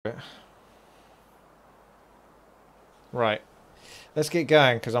Right. Let's get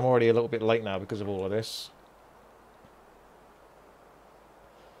going, because I'm already a little bit late now because of all of this.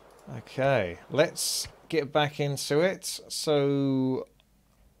 Okay, let's get back into it. So,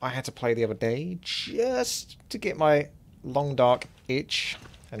 I had to play the other day just to get my long dark itch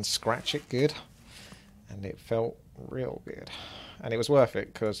and scratch it good. And it felt real good. And it was worth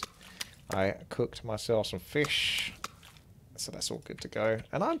it, because I cooked myself some fish. So that's all good to go.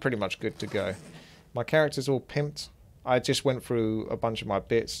 And I'm pretty much good to go. My character's all pimped. I just went through a bunch of my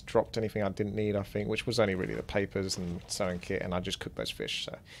bits, dropped anything I didn't need, I think, which was only really the papers and sewing kit, and I just cooked those fish.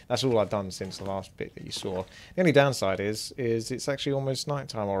 So that's all I've done since the last bit that you saw. The only downside is it's actually almost night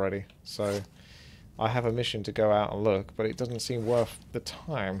time already. So I have a mission to go out and look, but it doesn't seem worth the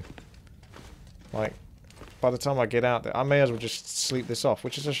time. Like, by the time I get out there, I may as well just sleep this off,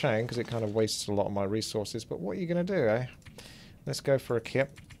 which is a shame because it kind of wastes a lot of my resources. But what are you going to do, eh? Let's go for a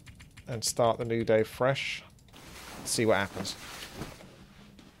kip and start the new day fresh. See what happens.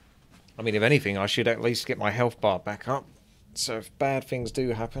 I mean, if anything, I should at least get my health bar back up. So if bad things do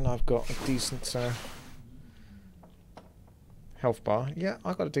happen, I've got a decent health bar. Yeah,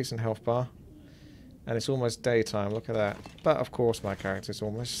 I've got a decent health bar. And it's almost daytime, look at that. But of course my character's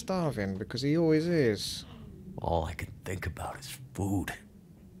almost starving, because he always is. All I can think about is food.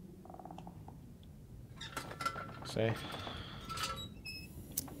 See?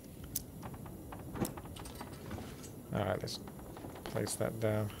 Alright, let's place that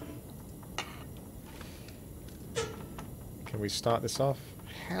down. Can we start this off?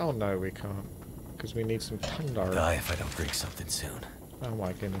 Hell no, we can't. Because we need some thunder. Die if I don't drink something soon. Oh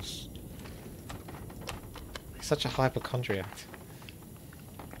my goodness. He's such a hypochondriac.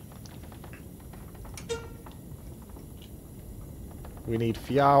 We need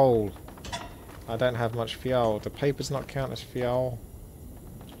fuel. I don't have much fuel. The papers not count as fuel.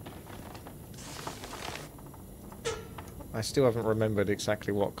 I still haven't remembered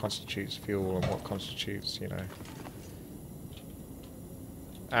exactly what constitutes fuel and what constitutes, you know.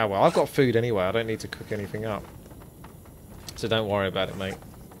 Ah well, I've got food anyway. I don't need to cook anything up. So don't worry about it, mate.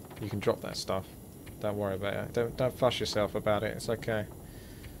 You can drop that stuff. Don't worry about it. Don't fuss yourself about it. It's okay.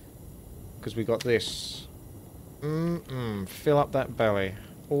 Because we got this. Fill up that belly.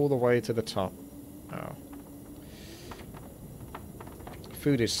 All the way to the top. Oh.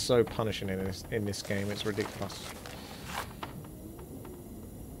 Food is so punishing in this game. It's ridiculous.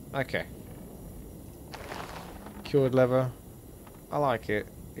 Okay. Cured leather. I like it.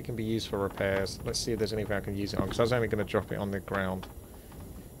 It can be used for repairs. Let's see if there's anything I can use it on, because I was only going to drop it on the ground.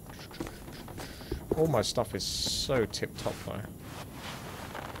 All my stuff is so tip-top though.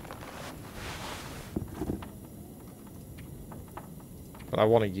 But I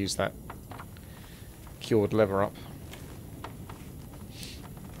want to use that cured leather up.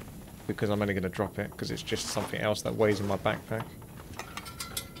 Because I'm only going to drop it, because it's just something else that weighs in my backpack.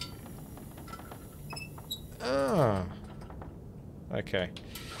 Ah. Okay.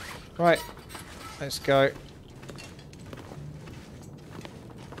 Right. Let's go.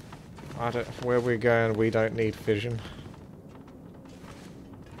 Where we're going, we don't need fission.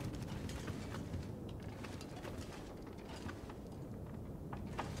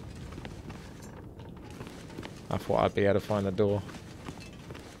 I thought I'd be able to find the door.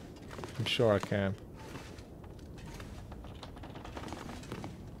 I'm sure I can.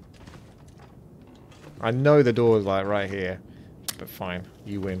 I know the door is like right here. But fine,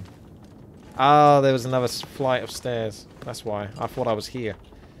 you win. Ah, there was another flight of stairs. That's why. I thought I was here.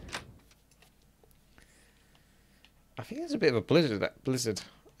 I think there's a bit of a blizzard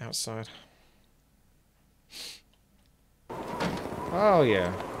outside. Oh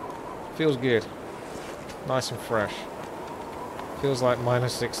yeah. Feels good. Nice and fresh. Feels like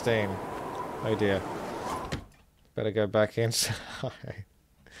 -16. Oh dear. Better go back inside.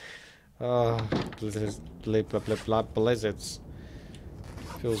 Oh, blizzards. Blizzards.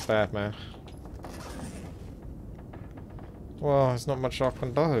 Feels bad, man. Well, there's not much I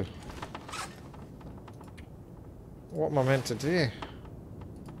can do. What am I meant to do?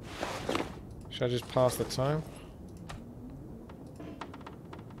 Should I just pass the time?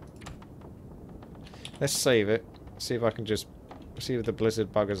 Let's save it. See if I can just... see if the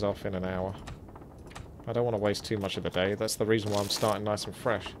blizzard buggers off in an hour. I don't want to waste too much of the day. That's the reason why I'm starting nice and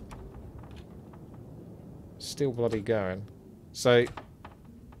fresh. Still bloody going. So...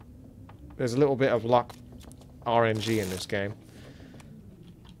 there's a little bit of luck RNG in this game.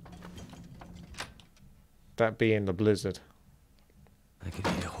 That being the blizzard. I could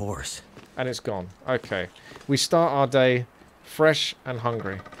eat a horse. And it's gone. Okay. We start our day fresh and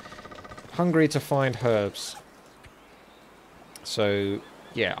hungry. Hungry to find herbs. So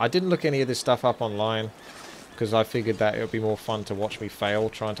yeah, I didn't look any of this stuff up online because I figured that it would be more fun to watch me fail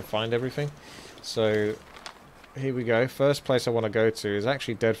trying to find everything. So here we go. First place I want to go to is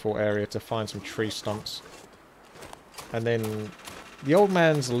actually Deadfall area to find some tree stumps. And then the old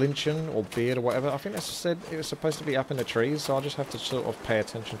man's lyncheon or beard or whatever, I think they said it was supposed to be up in the trees, so I'll just have to sort of pay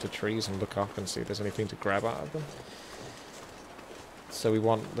attention to trees and look up and see if there's anything to grab out of them. So we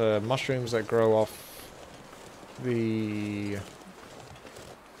want the mushrooms that grow off the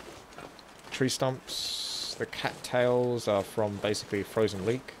tree stumps. The cattails are from basically a frozen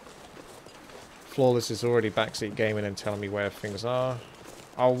leak. Flawless is already backseat gaming and telling me where things are.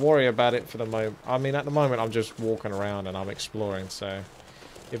 I'll worry about it for the moment. I mean, at the moment I'm just walking around and I'm exploring, so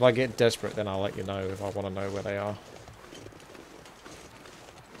if I get desperate then I'll let you know if I want to know where they are.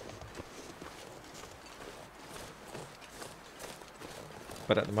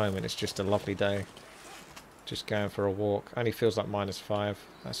 But at the moment it's just a lovely day. Just going for a walk. Only feels like -5.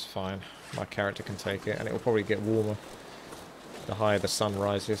 That's fine. My character can take it, and it will probably get warmer the higher the sun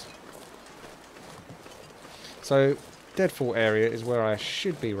rises. So, Deadfall area is where I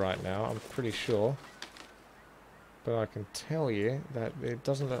should be right now, I'm pretty sure. But I can tell you that it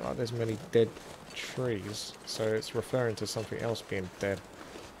doesn't look like there's many dead trees, so it's referring to something else being dead.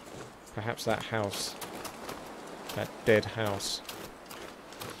 Perhaps that house. That dead house.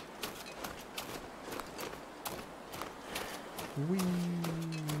 Whee!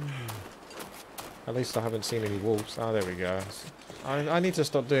 At least I haven't seen any wolves. Oh, there we go. I need to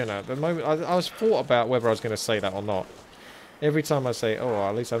stop doing that. At the moment, I was thought about whether I was going to say that or not. Every time I say, oh,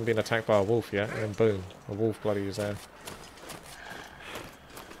 at least I haven't been attacked by a wolf yet, and then boom, a wolf bloody is there.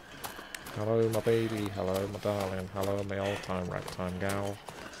 Hello, my baby. Hello, my darling. Hello, my old-time ragtime gal.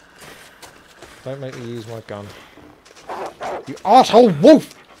 Don't make me use my gun. You arsehole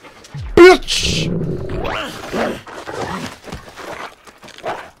wolf! Bitch!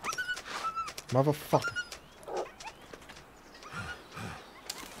 Motherfucker.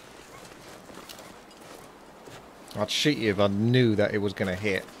 I'd shoot you if I knew that it was going to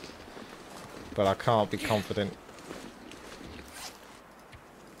hit. But I can't be confident.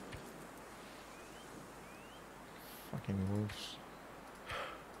 Fucking wolves.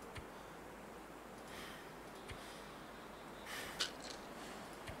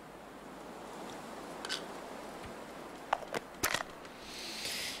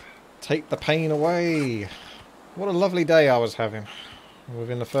 Take the pain away. What a lovely day I was having.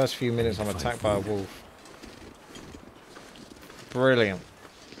 Within the first few minutes I'm attacked by a wolf. Brilliant.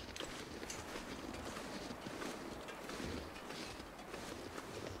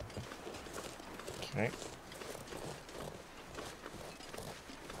 Okay.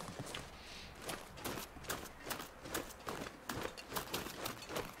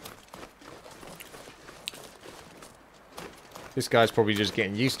 This guy's probably just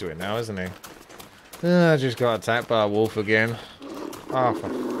getting used to it now, isn't he? I just got attacked by a wolf again. Oh,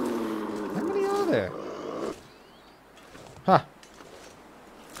 fuck. How many are there? Huh.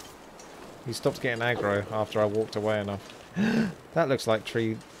 He stopped getting aggro after I walked away enough. That looks like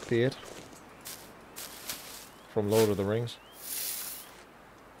Tree Beard. From Lord of the Rings.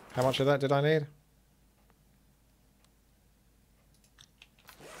 How much of that did I need?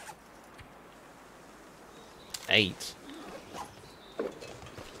 Eight.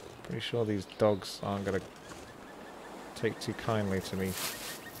 Pretty sure these dogs aren't going to take too kindly to me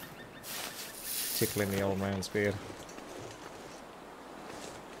tickling the old man's beard.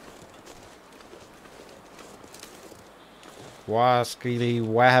 Waskily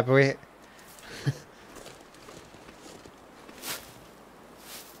wabbit.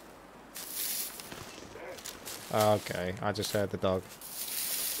 Okay, I just heard the dog.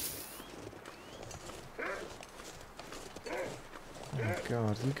 Oh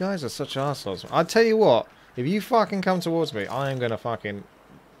god, you guys are such assholes. I'll tell you what, if you fucking come towards me, I am gonna fucking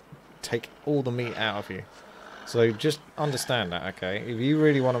take all the meat out of you. So just understand that, okay? If you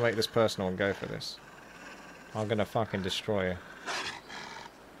really want to make this personal and go for this, I'm gonna fucking destroy you.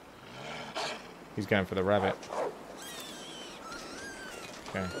 He's going for the rabbit.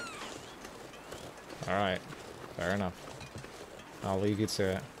 Okay. Alright. Fair enough. I'll leave you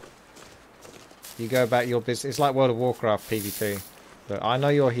to it. You go about your business. It's like World of Warcraft PvP. But I know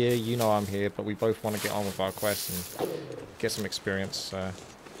you're here, you know I'm here, but we both want to get on with our quest and get some experience, so...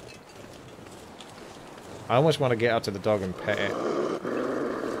 I almost want to get up to the dog and pet it.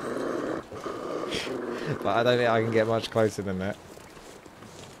 But I don't think I can get much closer than that.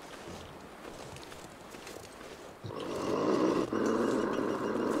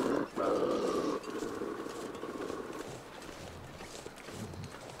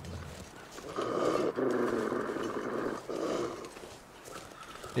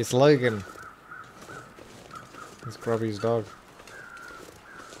 It's Logan. It's Grubby's dog.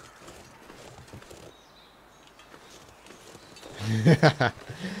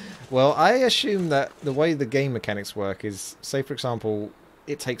 Well, I assume that the way the game mechanics work is, say for example,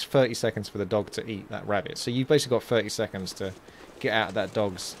 it takes 30 seconds for the dog to eat that rabbit. So you've basically got 30 seconds to get out of that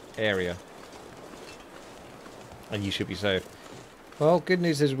dog's area. And you should be safe. Well, good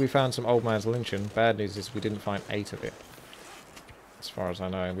news is we found some old man's lynching. Bad news is we didn't find 8 of it. As far as I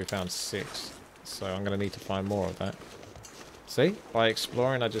know, we found 6. So I'm going to need to find more of that. See? By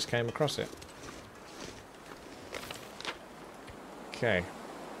exploring, I just came across it. Okay.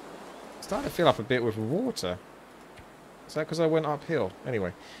 Starting to fill up a bit with water. Is that because I went uphill?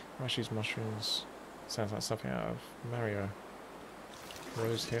 Anyway. Rashi's mushrooms. Sounds like something out of Mario.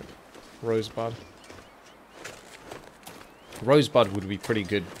 Rose hip. Rosebud. Rosebud would be pretty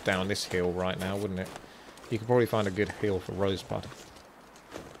good down this hill right now, wouldn't it? You could probably find a good hill for Rosebud.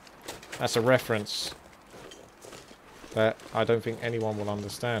 That's a reference that I don't think anyone will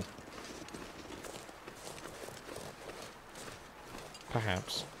understand.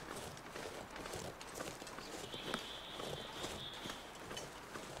 Perhaps.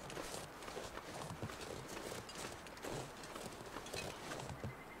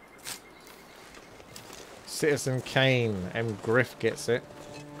 Citizen Kane. M. Griff gets it.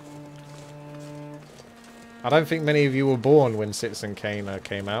 I don't think many of you were born when Citizen Kane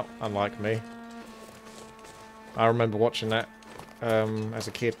came out, unlike me. I remember watching that as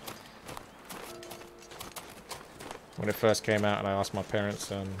a kid. When it first came out and I asked my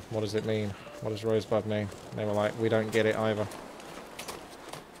parents, what does it mean? What does Rosebud mean? And they were like, we don't get it either.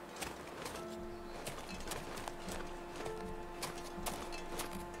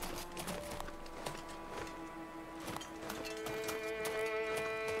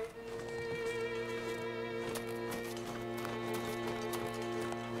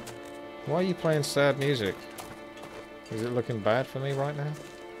 Why are you playing sad music? Is it looking bad for me right now?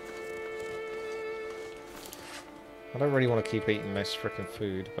 I don't really want to keep eating this frickin'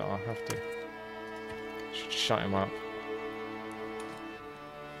 food, but I'll have to. Should shut him up.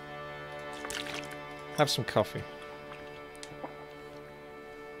 Have some coffee.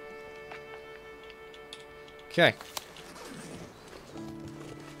 Okay.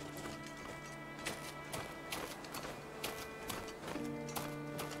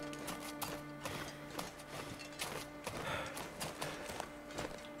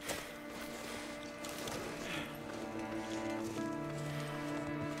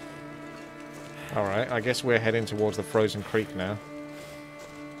 Alright, I guess we're heading towards the frozen creek now.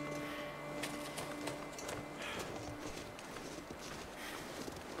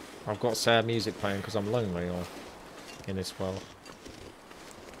 I've got sad music playing because I'm lonely or in this world.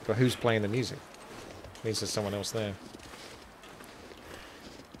 But who's playing the music? It means there's someone else there.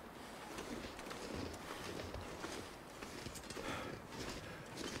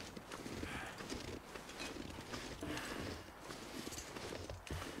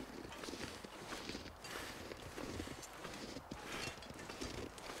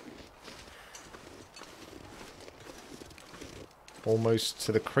 Almost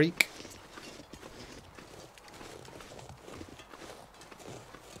to the creek.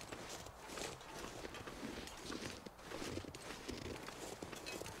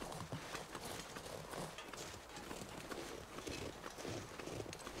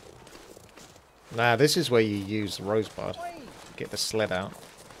 Nah, this is where you use the Rosebud. Get the sled out.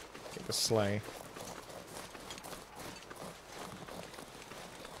 Get the sleigh.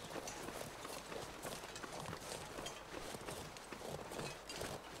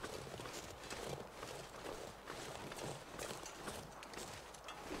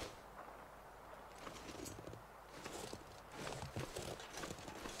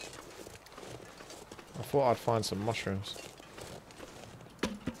 I thought I'd find some mushrooms.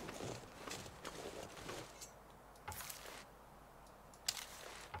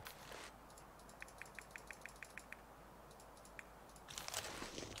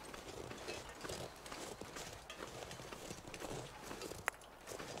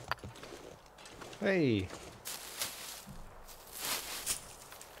 Hey!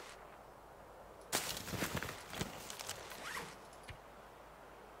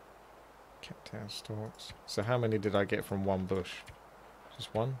 Cattail stalks. So how many did I get from one bush?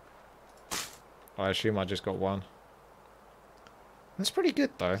 Just one? I assume I just got one. That's pretty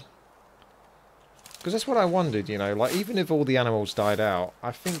good though. Because that's what I wondered, you know, like even if all the animals died out,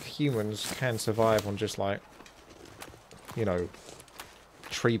 I think humans can survive on just like, you know,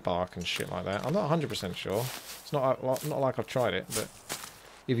 tree bark and shit like that. I'm not 100% sure. It's not like I've tried it, but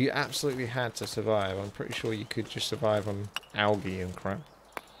if you absolutely had to survive, I'm pretty sure you could just survive on algae and crap.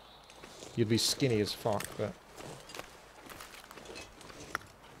 You'd be skinny as fuck, but...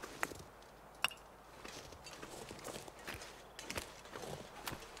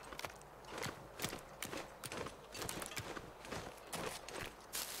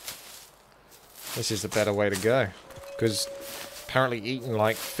 This is the better way to go. Because apparently eating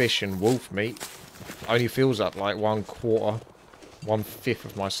like fish and wolf meat only fills up like 1/4, 1/5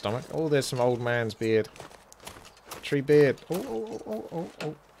 of my stomach. Oh, there's some old man's beard. Tree beard. Oh, oh, oh, oh,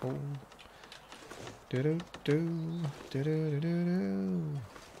 oh, oh. Do do do do do do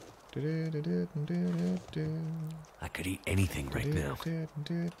do do do do do. I could eat anything right now.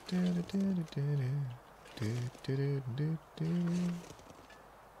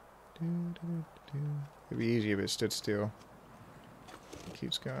 It'd be easier if it stood still. It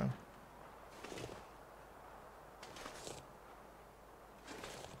keeps going.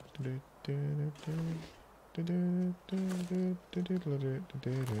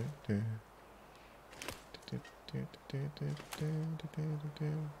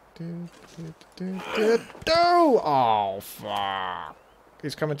 Oh, fuck.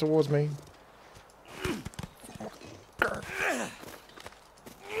 He's coming towards me.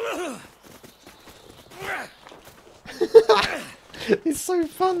 It's so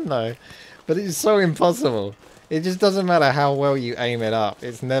fun though, but it's so impossible. It just doesn't matter how well you aim it up.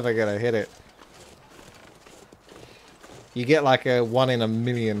 It's never gonna hit it. You get like a 1 in a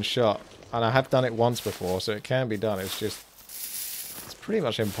million shot, and I have done it once before, so it can be done. It's just, it's pretty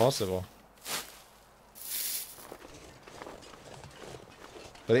much impossible.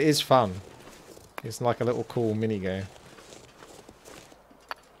 But it is fun. It's like a little cool mini game.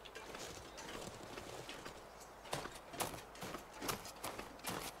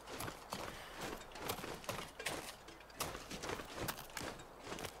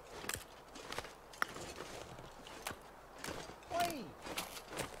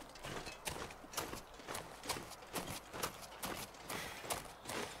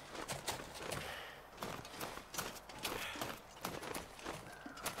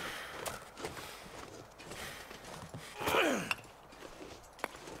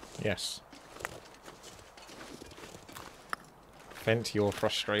 Yes. Vent your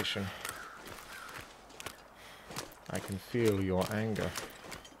frustration. I can feel your anger.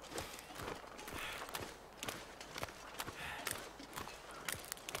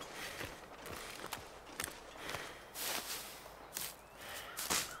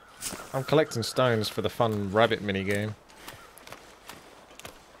 I'm collecting stones for the fun rabbit minigame.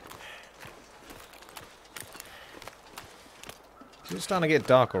 Is it starting to get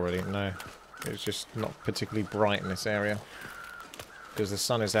dark already? No. It's just not particularly bright in this area. Because the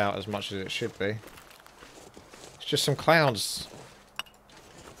sun is out as much as it should be. It's just some clouds.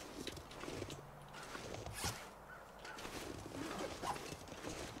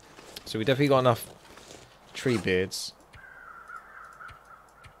 So we definitely got enough tree beards.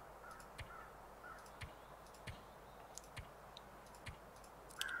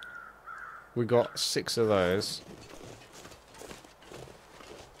 We got 6 of those.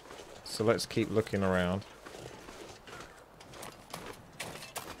 So let's keep looking around.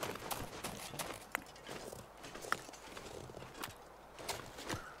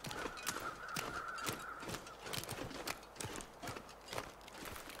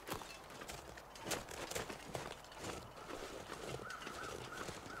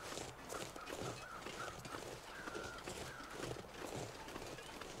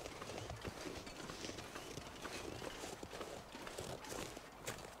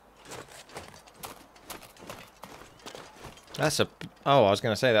 That's a... Oh, I was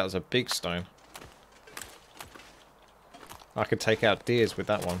going to say that was a big stone. I could take out deers with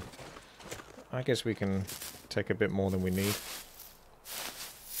that one. I guess we can take a bit more than we need.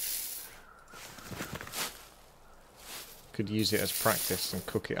 Could use it as practice and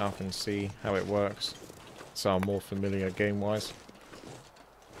cook it up and see how it works. So I'm more familiar game-wise.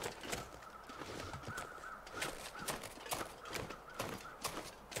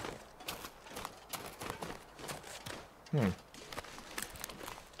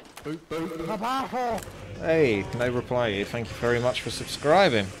 Hey, no reply. Thank you very much for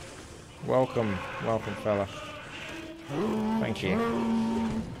subscribing. Welcome, welcome, fella. Thank you.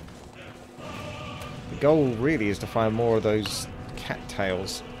 The goal really is to find more of those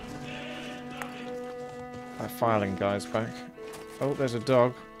cattails. That filing guy's back. Oh, there's a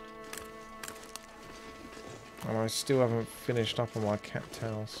dog. And I still haven't finished up on my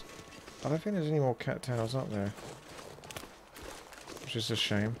cattails. I don't think there's any more cattails up there. Which is a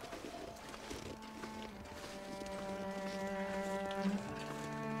shame.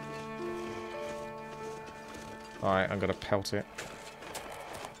 Alright, I'm gonna pelt it.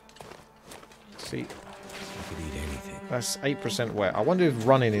 See, I could eat anything. that's 8% wet. I wonder if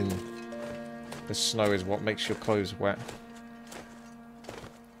running in the snow is what makes your clothes wet.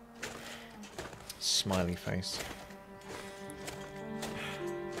 Smiley face.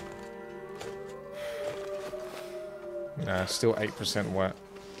 Nah, still 8% wet.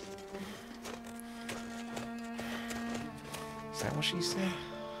 Is that what she said?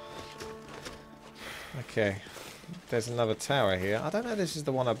 Okay. There's another tower here. I don't know if this is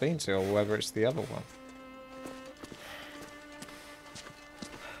the one I've been to or whether it's the other one.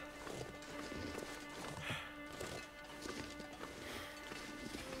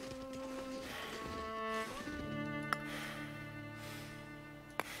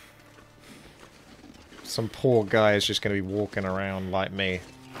 Some poor guy is just going to be walking around like me.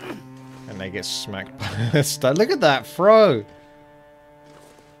 And they get smacked by the stuff. Look at that throw!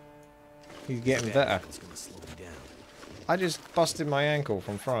 He's getting better. It's gonna slow me down. I just busted my ankle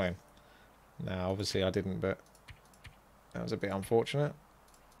from throwing. No, obviously I didn't, but that was a bit unfortunate.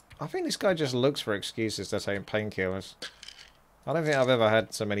 I think this guy just looks for excuses to take painkillers. I don't think I've ever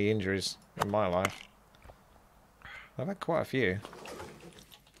had so many injuries in my life. I've had quite a few.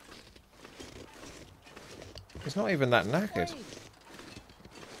 He's not even that knackered.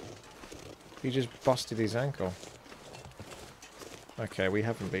 He just busted his ankle. Okay, we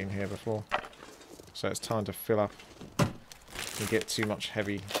haven't been here before. So it's time to fill up and get too much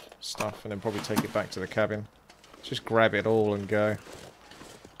heavy stuff and then probably take it back to the cabin. Just grab it all and go.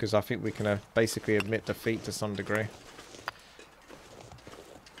 Because I think we can basically admit defeat to some degree.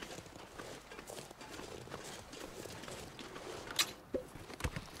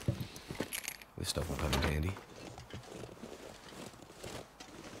 This stuff will come in handy.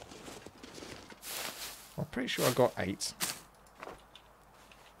 I'm pretty sure I got 8.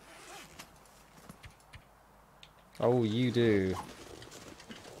 Oh, you do.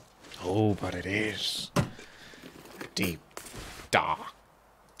 Oh, but it is a deep, dark,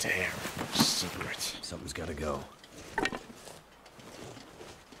 terrible secret. Something's gotta go.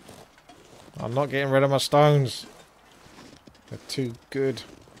 I'm not getting rid of my stones. They're too good.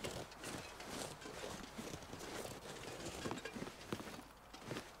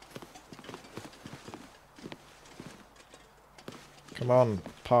 Come on,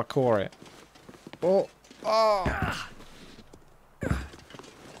 parkour it. Oh, oh!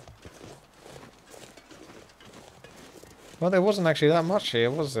 Well, there wasn't actually that much here,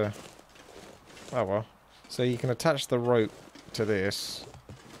 was there? Oh well. So you can attach the rope to this.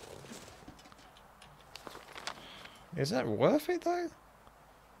 Is that worth it though?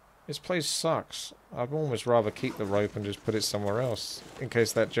 This place sucks. I'd almost rather keep the rope and just put it somewhere else. In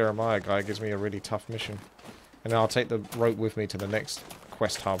case that Jeremiah guy gives me a really tough mission. And then I'll take the rope with me to the next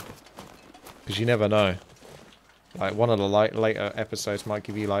quest hub. Because you never know. Like, one of the later episodes might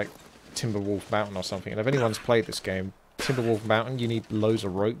give you, like, Timberwolf Mountain or something. And if anyone's played this game, Timberwolf Mountain, you need loads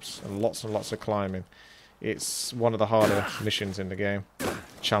of ropes and lots of climbing. It's one of the harder missions in the game.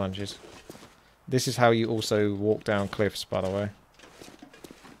 Challenges. This is how you also walk down cliffs, by the way.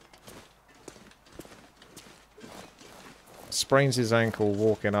 Sprains his ankle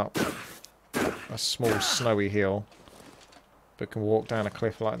walking up a small snowy hill, but can walk down a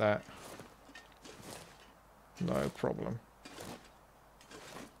cliff like that. No problem.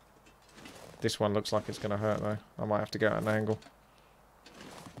 This one looks like it's going to hurt though. I might have to go at an angle.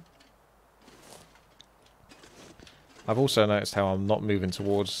 I've also noticed how I'm not moving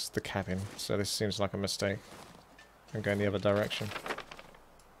towards the cabin, so this seems like a mistake. I'm going the other direction.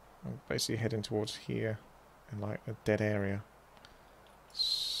 I'm basically heading towards here, in like a dead area.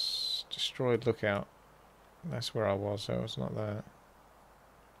 Destroyed lookout. That's where I was, so it's not that.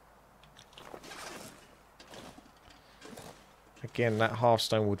 Again, that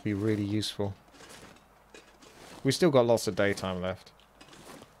half-stone would be really useful. We still got lots of daytime left.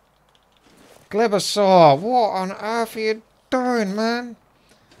 Glebbersaw, what on earth are you doing, man?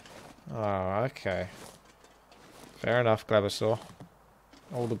 Oh, okay. Fair enough, Glebbersaw.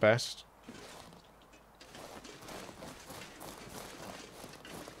 All the best.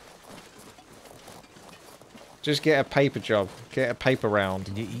 Just get a paper job. Get a paper round.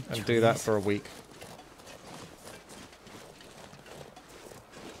 And do that for a week.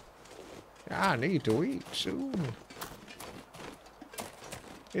 I need to eat soon.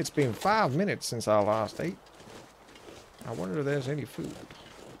 It's been 5 minutes since I last ate. I wonder if there's any food.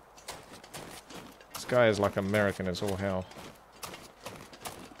 This guy is like American as all hell.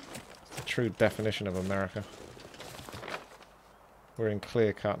 It's the true definition of America. We're in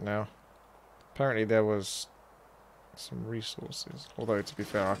clear cut now. Apparently there was some resources. Although, to be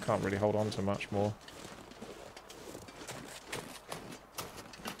fair, I can't really hold on to much more.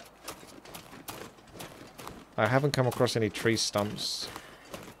 I haven't come across any tree stumps.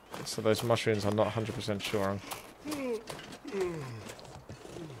 So those mushrooms I'm not 100% sure on.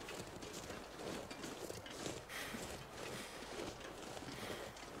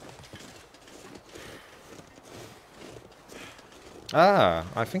 Ah,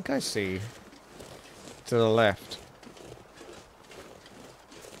 I think I see. To the left.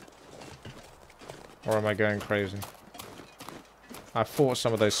 Or am I going crazy? I thought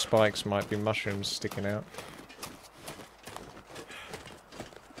some of those spikes might be mushrooms sticking out.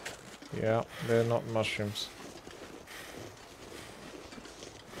 Yeah, they're not mushrooms.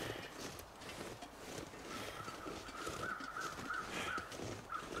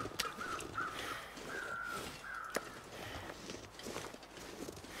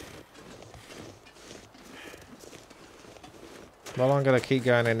 Well, I'm going to keep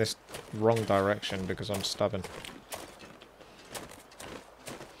going in this wrong direction because I'm stubborn.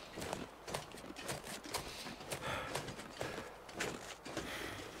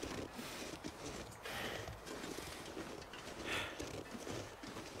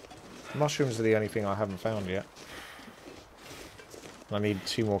 Mushrooms are the only thing I haven't found yet. I need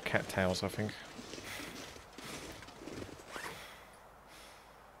 2 more cattails, I think.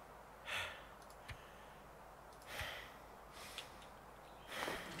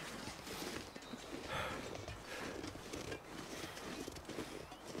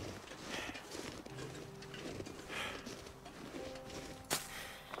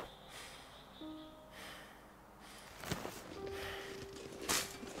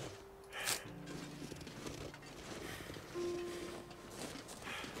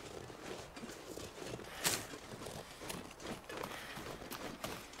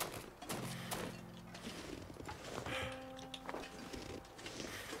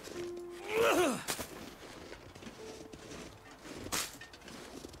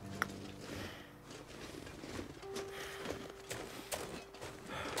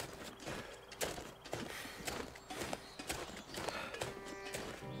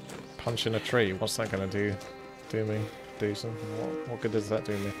 Punching a tree, what's that gonna do me? Do something? What good does that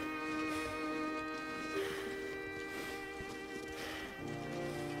do me?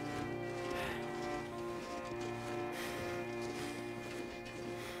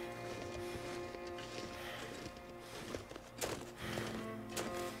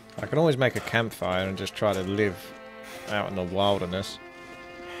 I can always make a campfire and just try to live out in the wilderness.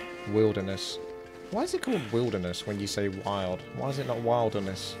 Wilderness. Why is it called wilderness when you say wild? Why is it not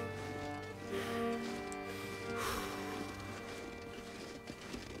wilderness?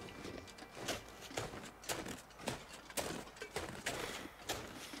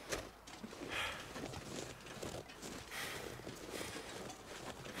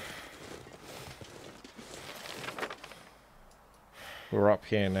 We're up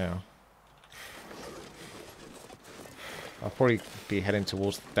here now. I'll probably be heading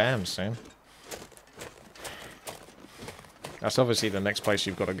towards the dam soon. That's obviously the next place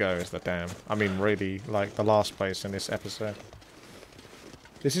you've got to go is the dam. I mean, really, like the last place in this episode.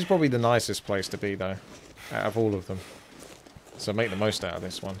 This is probably the nicest place to be, though, out of all of them. So make the most out of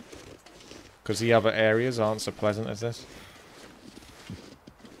this one. Because the other areas aren't so pleasant as this.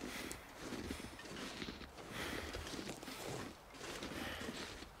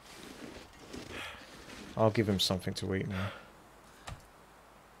 I'll give him something to eat now.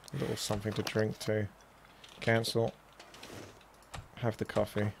 A little something to drink too. Cancel. Have the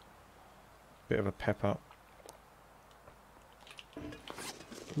coffee. Bit of a pep up.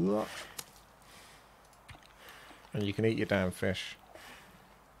 And you can eat your damn fish.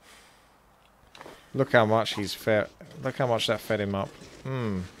 Look how much he's fed. Look how much that fed him up.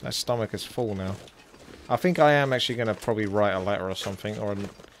 That stomach is full now. I think I am actually going to probably write a letter or something, or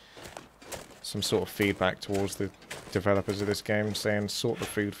some sort of feedback towards the developers of this game saying sort the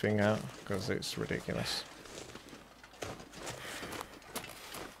food thing out, because it's ridiculous.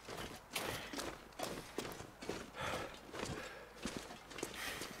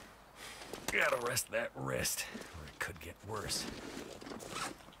 Gotta rest that wrist, or it could get worse.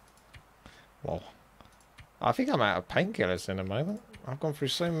 Well, I think I'm out of painkillers in a moment. I've gone through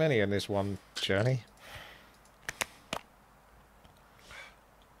so many in this one journey.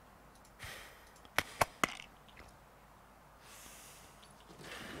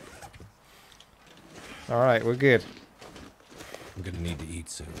 Alright, we're good. I'm gonna need to eat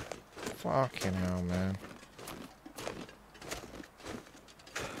soon. Fucking hell, man.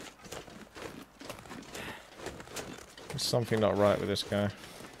 There's something not right with this guy.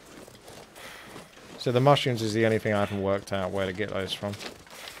 So the mushrooms is the only thing I haven't worked out where to get those from.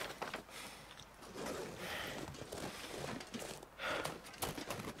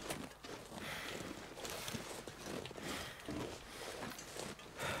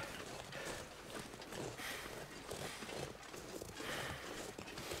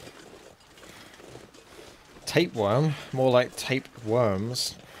 tapeworm. More like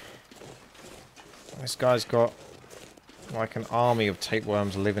tapeworms. This guy's got like an army of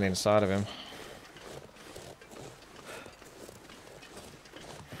tapeworms living inside of him.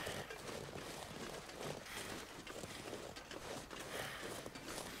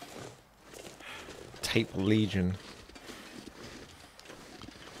 Tape Legion.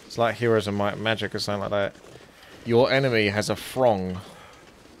 It's like Heroes of Might and Magic or something like that. Your enemy has a throng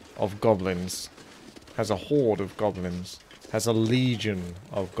of goblins. Has a horde of goblins. Has a legion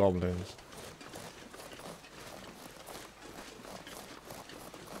of goblins.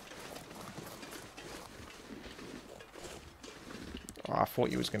 Oh, I thought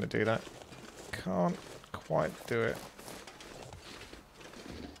you was going to do that. Can't quite do it.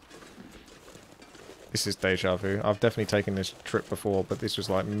 This is deja vu. I've definitely taken this trip before, but this was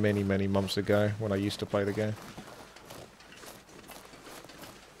like many, many months ago when I used to play the game.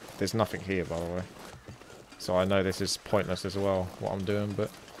 There's nothing here, by the way. So I know this is pointless as well, what I'm doing, but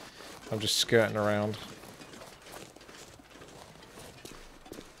I'm just skirting around.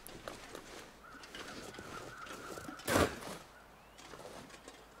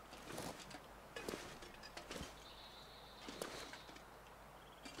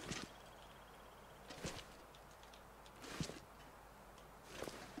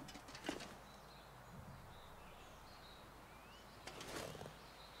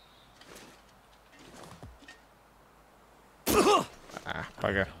 Ah,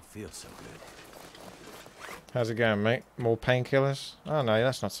 bugger. Feels so good. How's it going, mate? More painkillers? Oh no,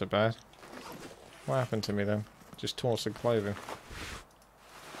 that's not so bad. What happened to me then? Just tore some clothing.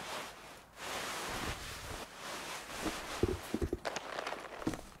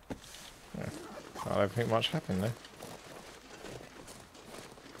 Yeah. I don't think much happened there.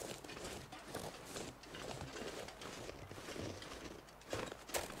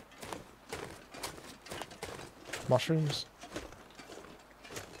 Mushrooms?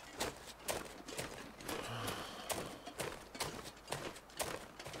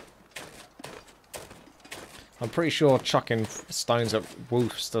 I'm pretty sure chucking stones at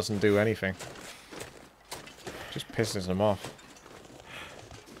wolves doesn't do anything. Just pisses them off.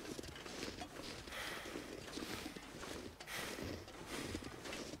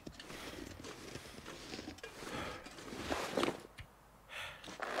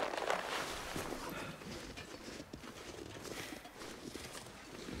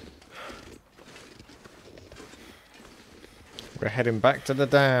 We're heading back to the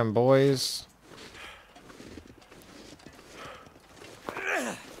dam, boys.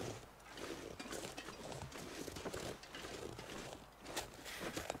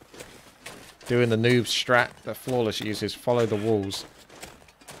 Doing the noob strat that Flawless uses, follow the walls.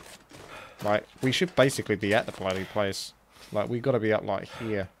 Like, we should basically be at the bloody place. Like, we got to be up like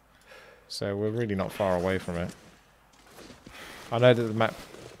here. So we're really not far away from it. I know that the map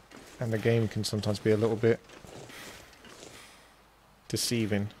and the game can sometimes be a little bit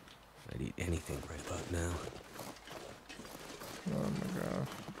deceiving. I'd eat anything right about now. Oh my god.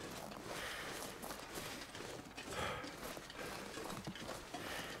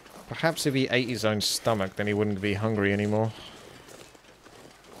 Perhaps if he ate his own stomach, then he wouldn't be hungry anymore.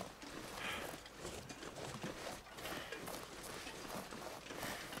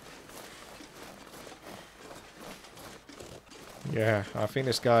 Yeah, I think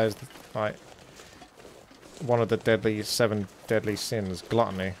this guy is like one of the 7 deadly sins,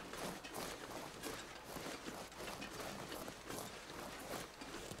 gluttony.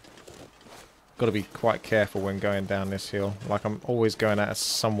 Got to be quite careful when going down this hill. Like, I'm always going at a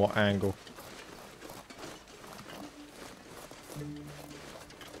somewhat angle.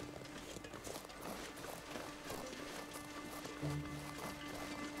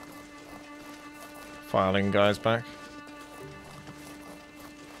 Filing guys back.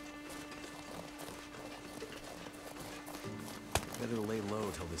 Better to lay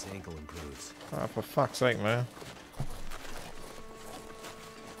low till this ankle improves. Oh, for fuck's sake, man.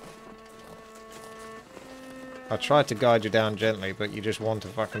 I tried to guide you down gently, but you just want to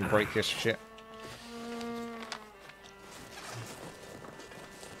fucking break this shit.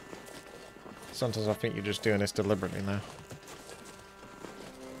 Sometimes I think you're just doing this deliberately now.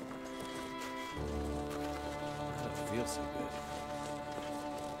 That feels so good.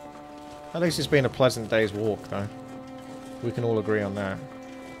 At least it's been a pleasant day's walk, though. We can all agree on that.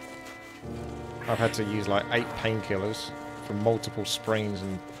 I've had to use like 8 painkillers for multiple sprains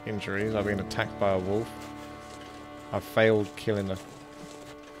and injuries. I've been attacked by a wolf. I've failed killing a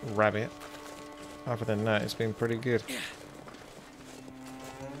rabbit. Other than that, it's been pretty good.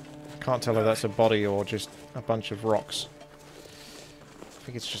 Can't tell if that's a body or just a bunch of rocks. I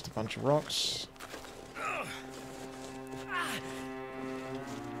think it's just a bunch of rocks.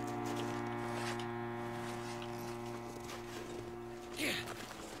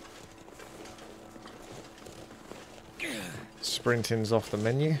 sprinting's off the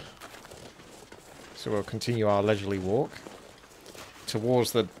menu. So we'll continue our leisurely walk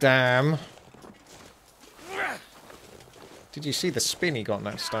towards the dam. Did you see the spin he got in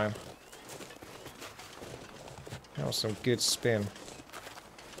that stone? That was some good spin.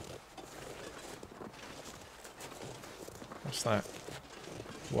 What's that?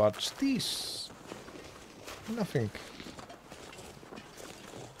 Watch this. Nothing.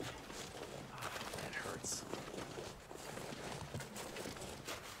 That hurts.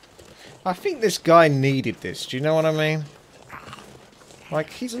 I think this guy needed this. Do you know what I mean? Like,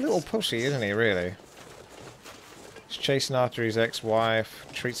 he's a little pussy, isn't he, really? He's chasing after his ex-wife,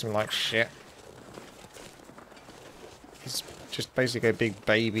 treats him like shit. He's just basically a big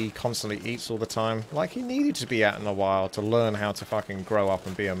baby, constantly eats all the time. Like, he needed to be out in the wild to learn how to fucking grow up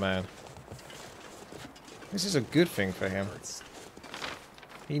and be a man. This is a good thing for him.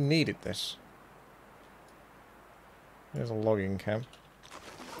 He needed this. There's a logging camp.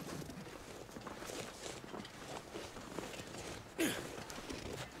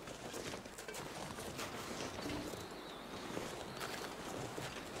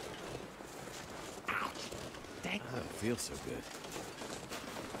 Oh, it feels so good.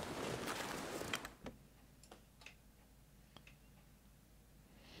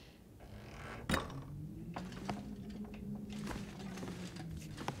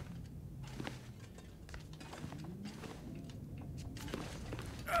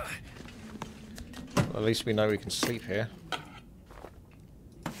 Well, at least we know we can sleep here.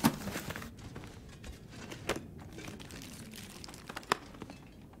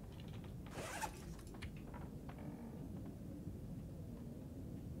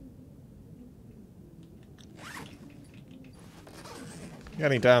 The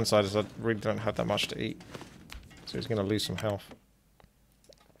only downside is I really don't have that much to eat. So he's going to lose some health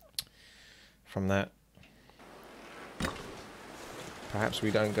from that. Perhaps we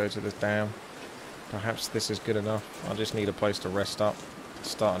don't go to this dam. Perhaps this is good enough. I just need a place to rest up.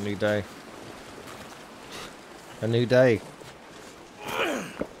 Start a new day. A new day.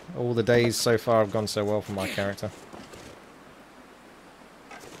 All the days so far have gone so well for my character.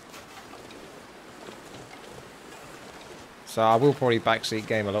 So I will probably backseat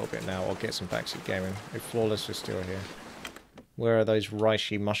game a little bit now, or get some backseat gaming, if Flawless is still here. Where are those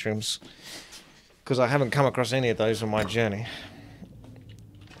reishi mushrooms? Because I haven't come across any of those on my journey.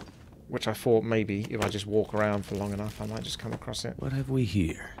 Which I thought maybe, if I just walk around for long enough, I might just come across it. What have we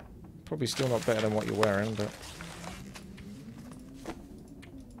here? Probably still not better than what you're wearing, but...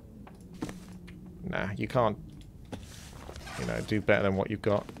 Nah, you can't, you know, do better than what you've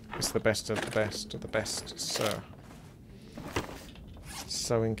got. It's the best of the best of the best, sir.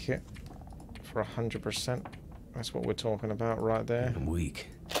 Sewing kit for 100%. That's what we're talking about right there. I'm weak.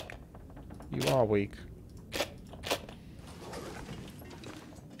 You are weak.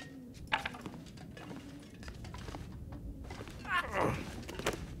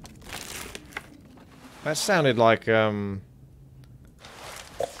 That sounded like, Excellent.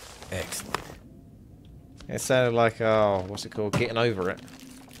 it sounded like, oh, what's it called? Getting over it.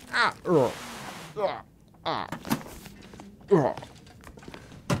 Ah, ah,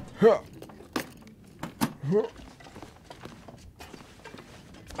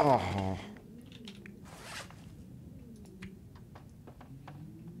 oh.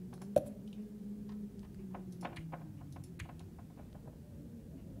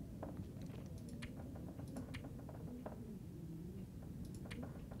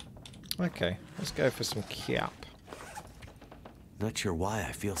 Okay, let's go for some kiap. Not sure why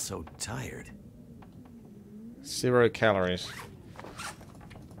I feel so tired. 0 calories.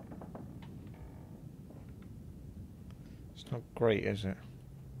 It's not great, is it?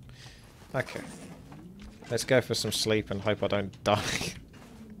 Okay. Let's go for some sleep and hope I don't die.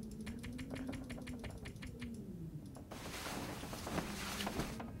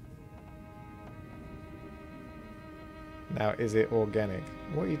 Now, is it organic?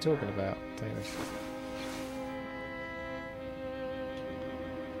 What are you talking about, Taylor?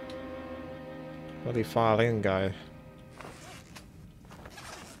 Bloody file in guy.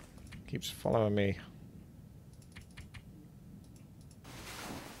 Keeps following me.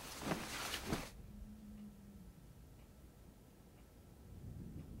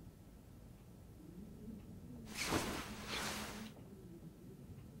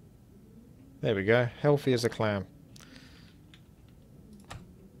 There we go. Healthy as a clam.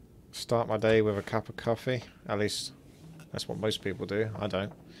 Start my day with a cup of coffee. At least that's what most people do. I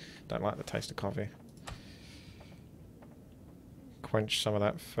don't. Don't like the taste of coffee. Quench some of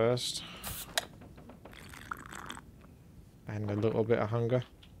that first. And a little bit of hunger.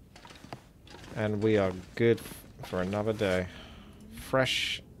 And we are good for another day.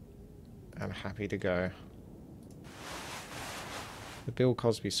 fresh and happy to go. The Bill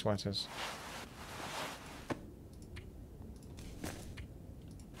Cosby sweaters.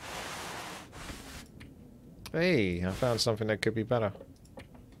 Hey, I found something that could be better.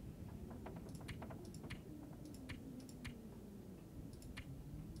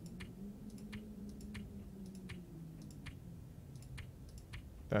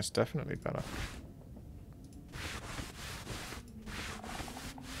 That's definitely better.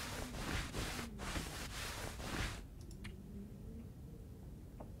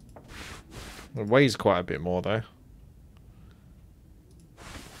 It weighs quite a bit more though.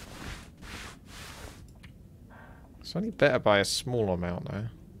 It's only better by a small amount though.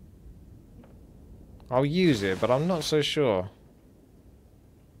 I'll use it, but I'm not so sure.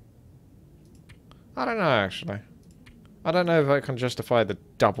 I don't know actually. I don't know if I can justify the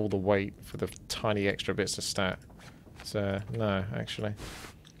double the weight for the tiny extra bits of stat. So, no, actually.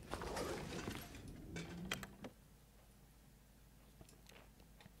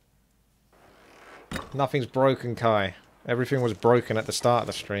 Nothing's broken, Kai. Everything was broken at the start of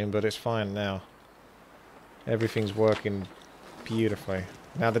the stream, but it's fine now. Everything's working beautifully.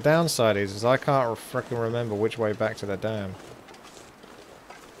 Now, the downside is I can't frickin' remember which way back to the dam.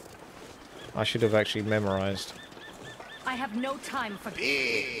 I should have actually memorized. I have no time for... Oh,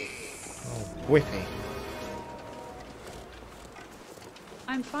 whiffy.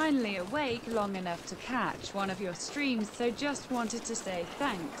 I'm finally awake long enough to catch one of your streams, so just wanted to say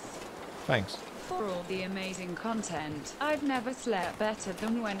thanks. Thanks. For all the amazing content. I've never slept better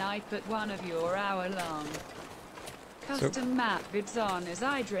than when I put one of your hour-long custom map vids on as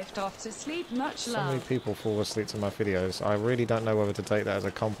I drift off to sleep. Much So love. many people fall asleep to my videos. I really don't know whether to take that as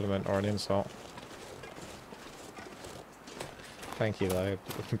a compliment or an insult. Thank you though,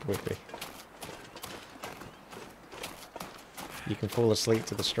 Whippy. You can fall asleep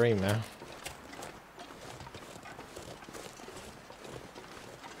to the stream now.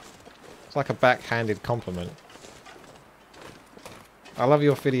 It's like a backhanded compliment. I love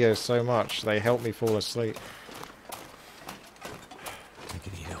your videos so much, they help me fall asleep. I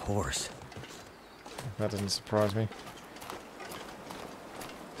could eat a horse. That doesn't surprise me.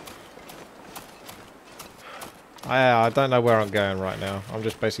 I don't know where I'm going right now. I'm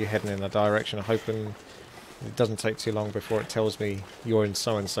just basically heading in a direction, hoping it doesn't take too long before it tells me you're in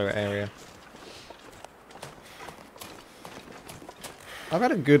so-and-so area. I've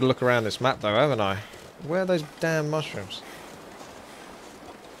had a good look around this map though, haven't I? Where are those damn mushrooms?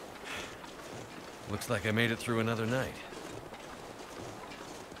 Looks like I made it through another night.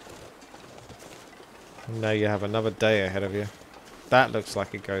 Now you have another day ahead of you. That looks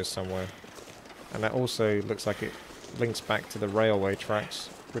like it goes somewhere. And that also looks like it links back to the railway tracks,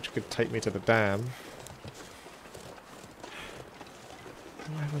 which could take me to the dam.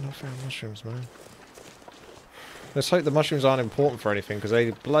 Why have I not found mushrooms, man? Let's hope the mushrooms aren't important for anything, because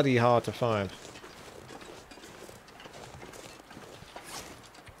they're bloody hard to find.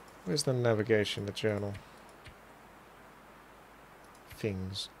 Where's the navigation, the journal?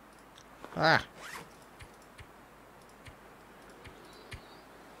 Things. Ah!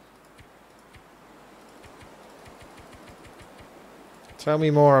 Tell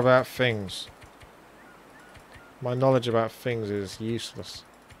me more about things. My knowledge about things is useless.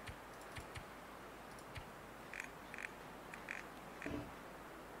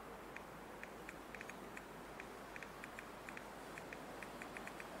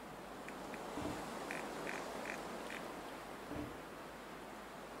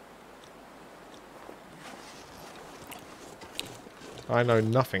 I know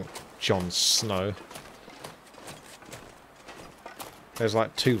nothing, Jon Snow. There's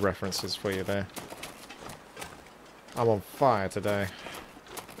like 2 references for you there. I'm on fire today.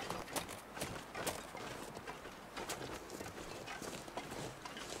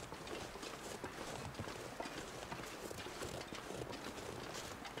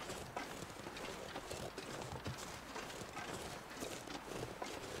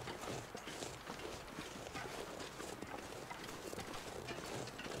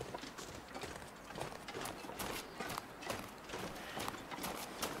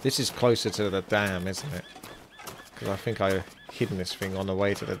 This is closer to the dam, isn't it? Because I think I hidden this thing on the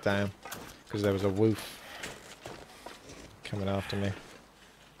way to the dam. Because there was a wolf coming after me.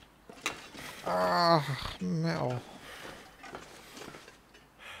 Ah, metal.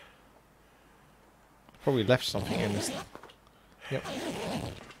 Probably left something in this. Yep.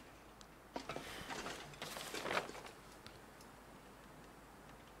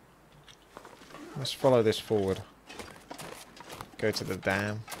 Let's follow this forward. Go to the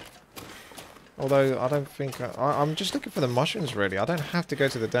dam. Although, I don't think... I'm just looking for the mushrooms, really. I don't have to go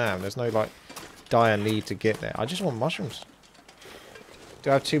to the dam. There's no, like, dire need to get there. I just want mushrooms. Do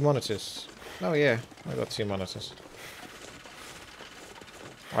I have 2 monitors? Oh, yeah. I've got 2 monitors.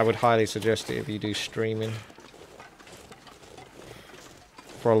 I would highly suggest it if you do streaming.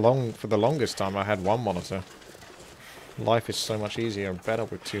 For the longest time, I had 1 monitor. Life is so much easier and better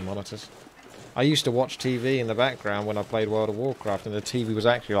with 2 monitors. I used to watch TV in the background when I played World of Warcraft, and the TV was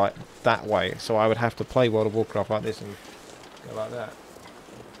actually like that way, so I would have to play World of Warcraft like this and go like that.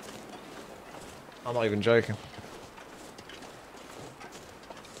 I'm not even joking.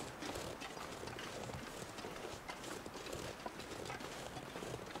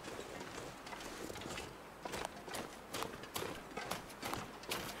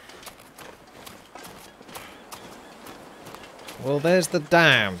 Well, there's the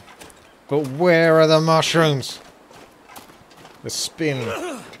dam. But where are the mushrooms? The spin.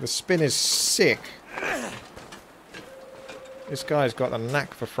 The spin is sick. This guy's got a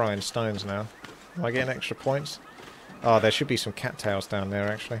knack for throwing stones now. Am I getting extra points? Oh, there should be some cattails down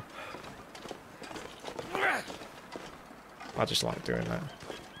there, actually. I just like doing that.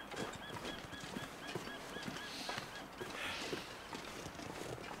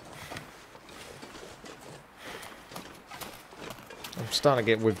 I'm starting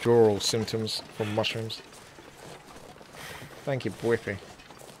to get withdrawal symptoms from mushrooms. Thank you, Whippy.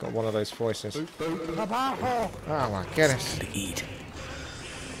 Got one of those voices. Oh my goodness. To eat.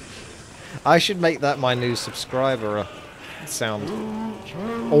 I should make that my new subscriber sound.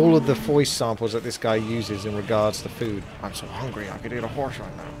 All of the voice samples that this guy uses in regards to food. I'm so hungry, I could eat a horse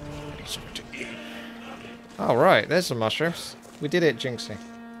right now. I need something to eat. Alright, there's some mushrooms. We did it, Jinxie.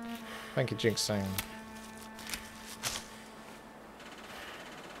 Thank you, Jinxing.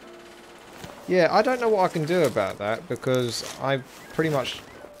 Yeah, I don't know what I can do about that, because I pretty much...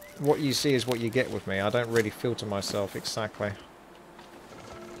 What you see is what you get with me. I don't really filter myself exactly.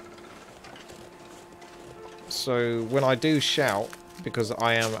 So when I do shout, because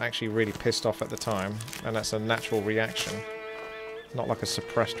I am actually really pissed off at the time, and that's a natural reaction, not like a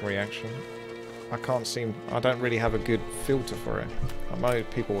suppressed reaction, I don't really have a good filter for it. I know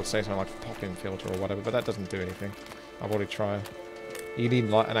people would say something like a pop-in filter or whatever, but that doesn't do anything. I've already tried. You need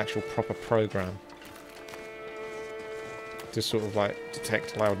like an actual proper program to sort of like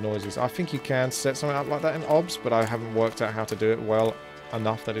detect loud noises. I think you can set something up like that in OBS, but I haven't worked out how to do it well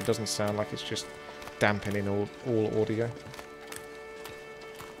enough that it doesn't sound like it's just dampening all audio.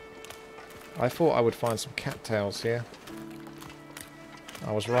 I thought I would find some cattails here.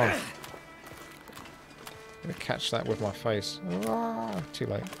 I was wrong. I'm gonna catch that with my face. Ah, too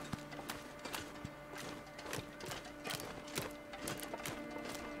late.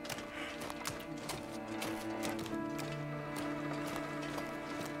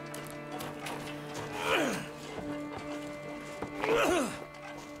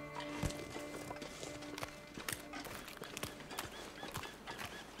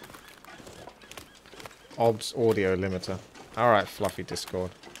 OBS audio limiter. Alright, fluffy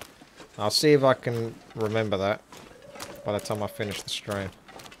Discord. I'll see if I can remember that by the time I finish the stream.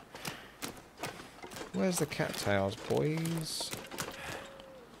 Where's the cattails, boys?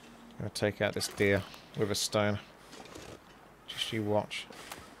 I'm gonna take out this deer with a stone. Just you watch.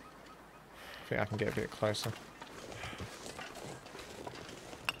 I think I can get a bit closer.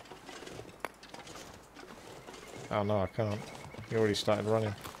 Oh no, I can't. He already started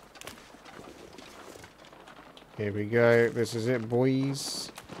running. Here we go. This is it,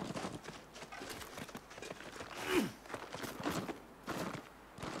 boys.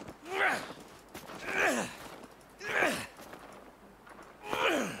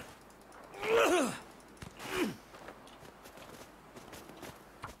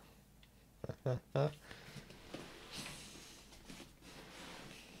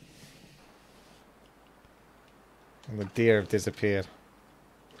 And the deer have disappeared.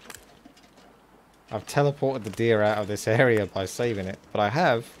 I've teleported the deer out of this area by saving it, but I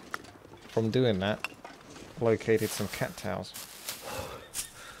have, from doing that, located some cattails.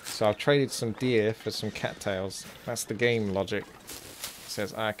 So I've traded some deer for some cattails. That's the game logic. It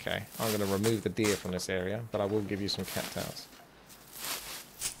says, okay, I'm going to remove the deer from this area, but I will give you some cattails.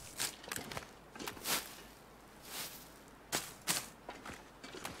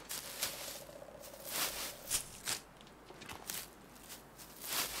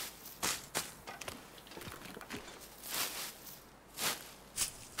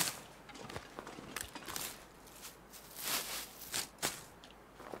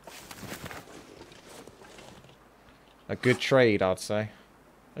 A good trade, I'd say.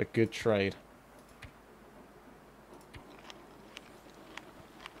 A good trade.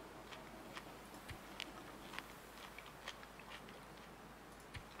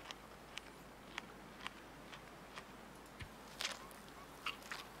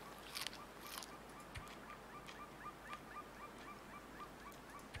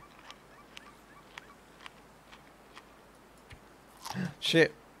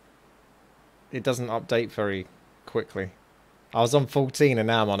 Shit. It doesn't update very quickly. I was on 14 and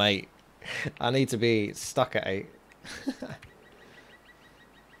now I'm on 8. I need to be stuck at 8.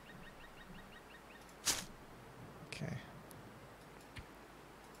 Okay.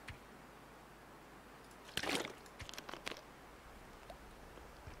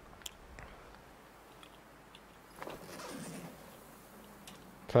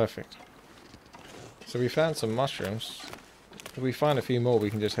 Perfect. So we found some mushrooms. If we find a few more, we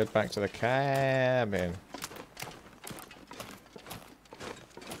can just head back to the cabin.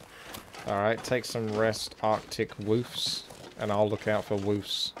 Alright, take some rest, Arctic woofs. And I'll look out for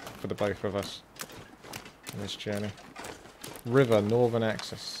woofs for the both of us on this journey. River, northern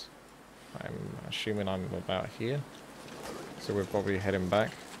axis. I'm assuming I'm about here. So we're probably heading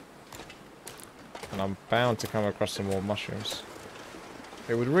back. And I'm bound to come across some more mushrooms.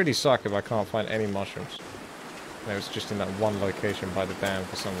 It would really suck if I can't find any mushrooms. And it was just in that one location by the dam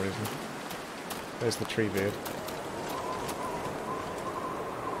for some reason. There's the tree beard.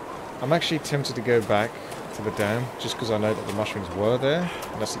 I'm actually tempted to go back to the dam just because I know that the mushrooms were there.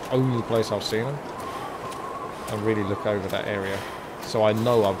 And that's the only place I've seen them. And really look over that area. So I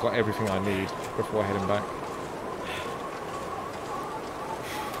know I've got everything I need before heading back.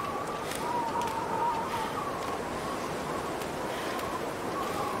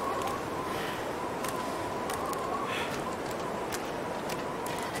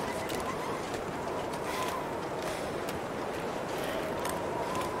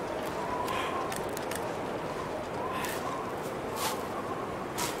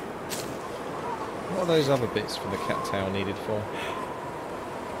 What are those other bits for the cattail needed for?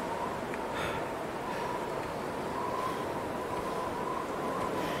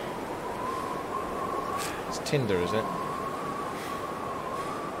 It's tinder, is it?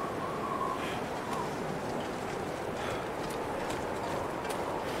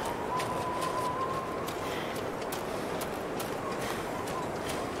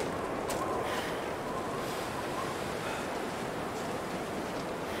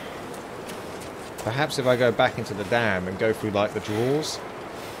 Perhaps if I go back into the dam and go through like the drawers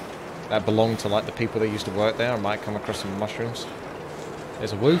that belong to like the people that used to work there, I might come across some mushrooms.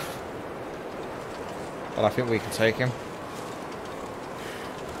 There's a woof, but I think we can take him.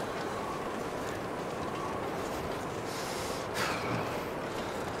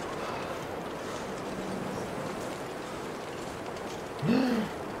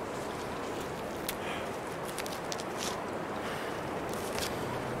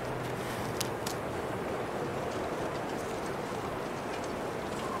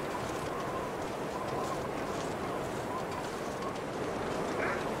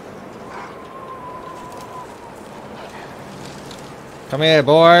 Come here,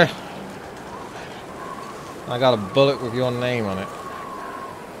 boy. I got a bullet with your name on it.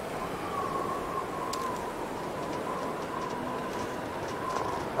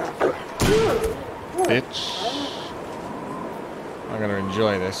 Bitch. I'm gonna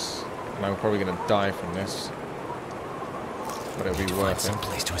enjoy this. And I'm probably gonna die from this. But it'll be worth it. Some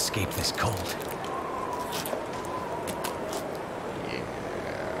place to escape this cold.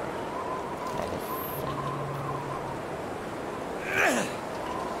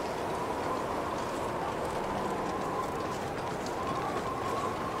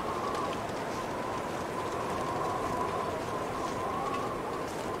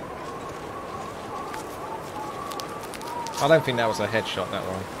 I don't think that was a headshot, that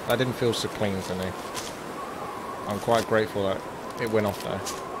one. That didn't feel so clean to me. I'm quite grateful that it went off there.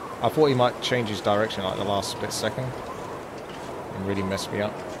 I thought he might change his direction like the last split second. And really mess me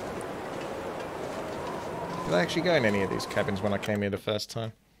up. Did I actually go in any of these cabins when I came here the first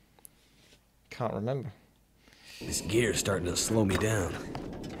time? Can't remember. This gear's starting to slow me down.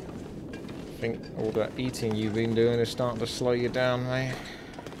 I think all that eating you've been doing is starting to slow you down, mate.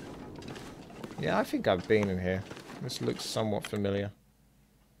 Yeah, I think I've been in here. This looks somewhat familiar.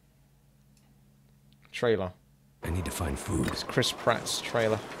 Trailer. I need to find food. It's Chris Pratt's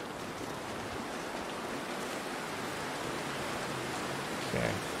trailer. Okay.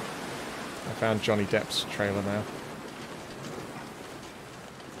 I found Johnny Depp's trailer now.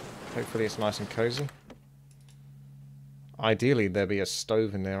 Hopefully it's nice and cozy. Ideally there'd be a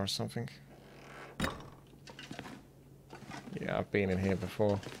stove in there or something. Yeah, I've been in here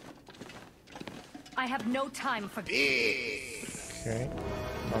before. I have no time for... Okay.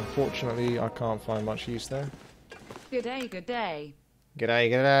 Unfortunately, I can't find much use there. Good day, good day. G'day,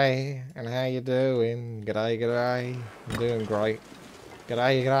 g'day. And how you doing? G'day, g'day. I'm doing great.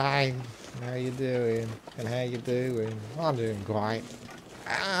 G'day, g'day. How you doing? And how you doing? I'm doing great.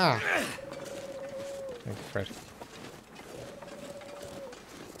 Ah! Thank you, Fred.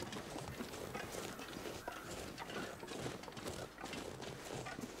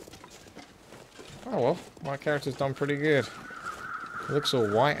 Oh well, my character's done pretty good. It looks all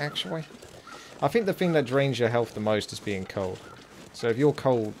white, actually. I think the thing that drains your health the most is being cold. So if your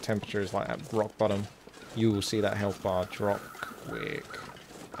cold temperature is like at rock bottom, you will see that health bar drop quick.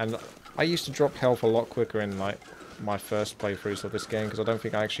 And I used to drop health a lot quicker in like my first playthroughs of this game because I don't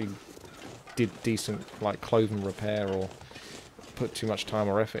think I actually did decent like clothing repair or put too much time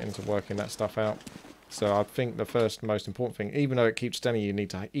or effort into working that stuff out. So I think the first most important thing, even though it keeps telling you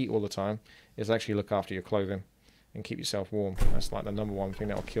need to eat all the time, is actually look after your clothing and keep yourself warm. That's like the #1 thing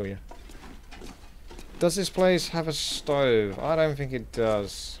that'll kill you. Does this place have a stove? I don't think it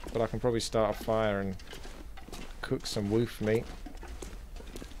does, but I can probably start a fire and cook some wolf meat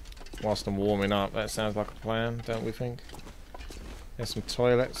whilst I'm warming up. That sounds like a plan, don't we think? There's some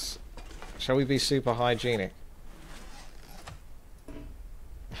toilets. Shall we be super hygienic?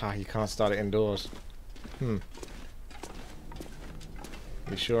 Ah, you can't start it indoors. You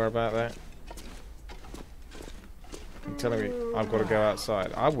sure about that? You're telling me I've got to go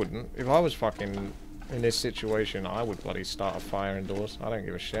outside? I wouldn't. If I was fucking in this situation, I would bloody start a fire indoors. I don't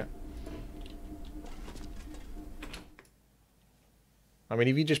give a shit. I mean,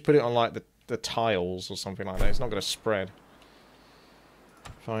 if you just put it on like the tiles or something like that, it's not going to spread.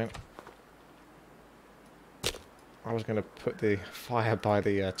 Fine. I was going to put the fire by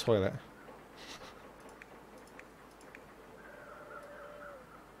the toilet.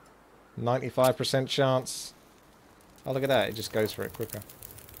 %95 chance. Oh, look at that. It just goes for it quicker.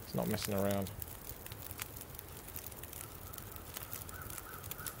 It's not messing around.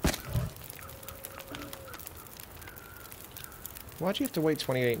 Why'd you have to wait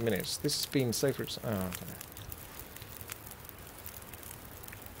 28 minutes? This has been safer. Oh, I don't know.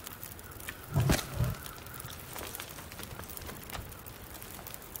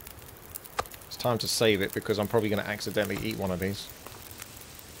 It's time to save it because I'm probably going to accidentally eat one of these.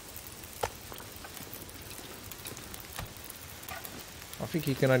 I think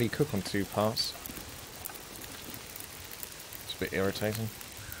you can only cook on 2 parts. It's a bit irritating.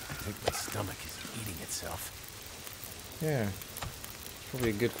 I think my stomach is eating itself. Yeah.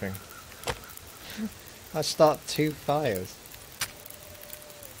 Probably a good thing. I start 2 fires.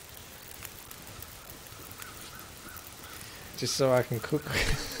 Just so I can cook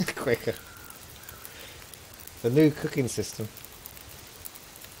quicker. The new cooking system.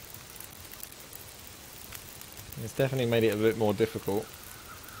 It's definitely made it a bit more difficult.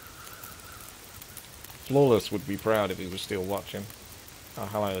 Flawless would be proud if he was still watching. Oh,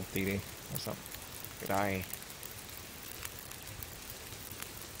 hello, Dee Dee. What's up? G'day.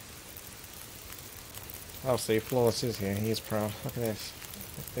 Oh, see, Flawless is here. He is proud. Look at this.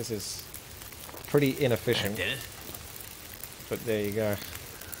 This is pretty inefficient. Did it? But there you go.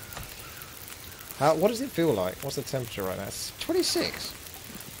 What does it feel like? What's the temperature right now? It's 26.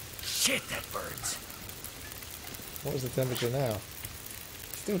 Shit, that burns. What is the temperature now?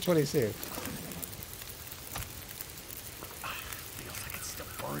 Still 26. Feels like it's still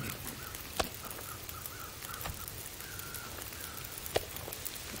burning.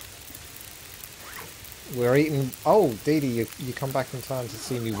 We're eating... Oh, Dee Dee, you come back in time to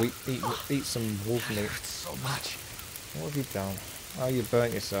see me eat some wolf meat. It hurts so much. What have you done? Oh, you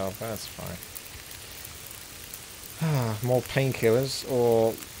burnt yourself. That's fine. Ah, more painkillers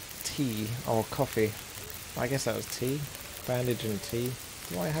or tea or coffee. I guess that was tea. Bandage and tea.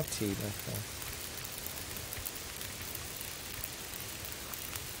 Do I have tea left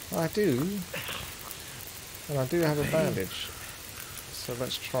there? I do. And I do have a bandage. So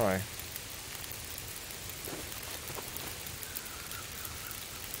let's try.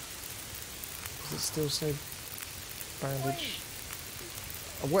 Does it still say bandage?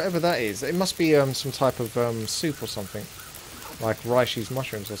 Whatever that is. It must be some type of soup or something. Like Reishi's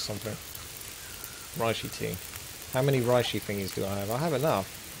mushrooms or something. Reishi tea. How many Reishi thingies do I have? I have enough.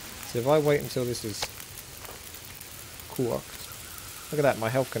 So if I wait until this is cooked... Look at that, my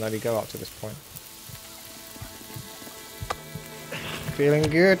health can only go up to this point. Feeling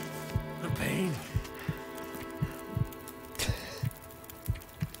good? The pain.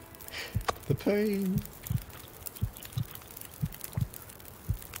 The pain.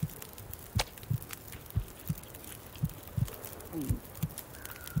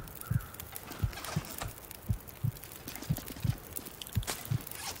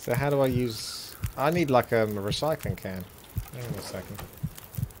 So how do I use... I need like a recycling can. Hang on a second.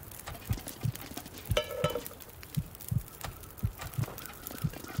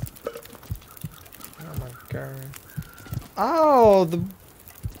 Oh my god. Oh, the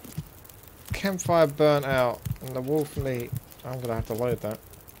campfire burnt out and the wolf meat. I'm gonna have to load that.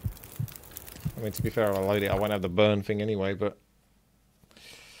 I mean, to be fair, I'll load it. I won't have the burn thing anyway, but...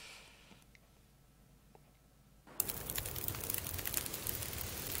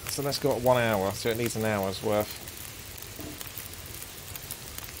 So that's got 1 hour, so it needs an hour's worth.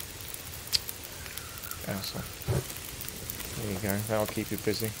 So there you go, that'll keep you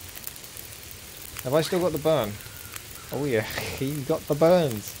busy. Have I still got the burn? Oh yeah, he got the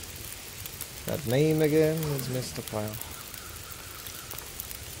burns. That name again is Mr. Plow.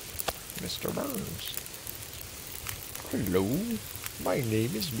 Mr. Burns. Hello, my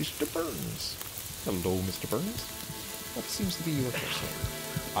name is Mr. Burns. Hello, Mr. Burns. What seems to be your first name?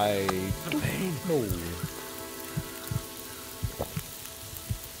 I don't know.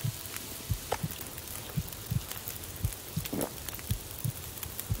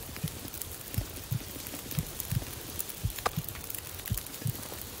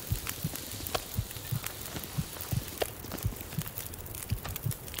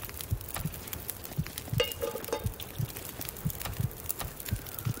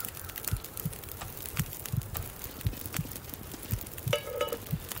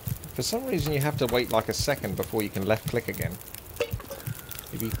 For some reason you have to wait like a second before you can left click again.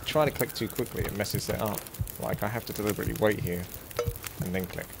 If you try to click too quickly it messes it up. Like I have to deliberately wait here and then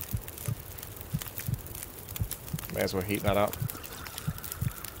click. May as well heat that up.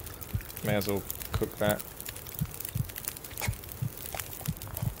 May as well cook that.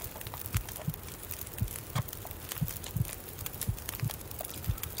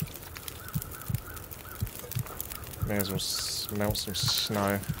 May as well melt some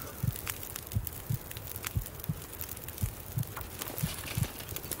snow.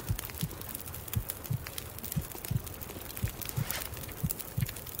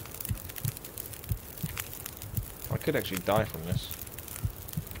 I could actually die from this.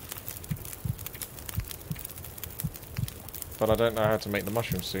 But I don't know how to make the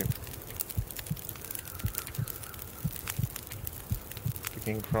mushroom soup.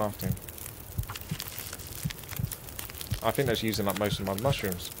 Begin crafting. I think that's using up most of my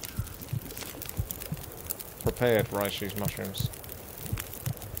mushrooms. Prepared rice juice mushrooms.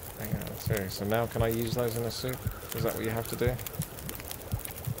 Hang on, too. So now can I use those in the soup? Is that what you have to do?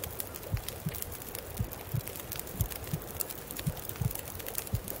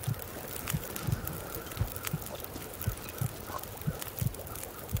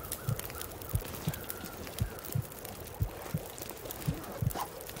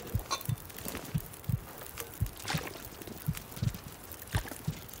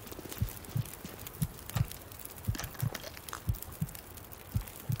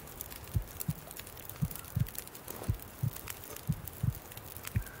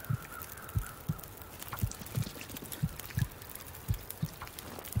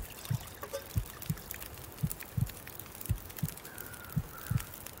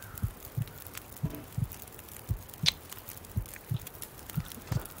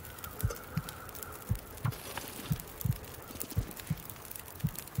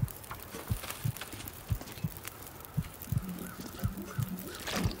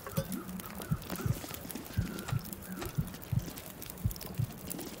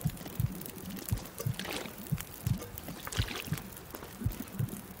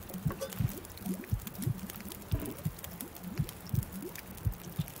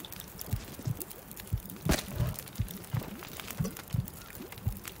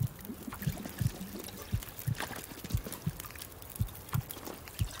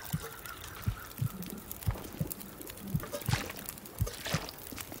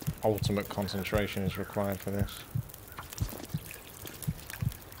 Ultimate concentration is required for this.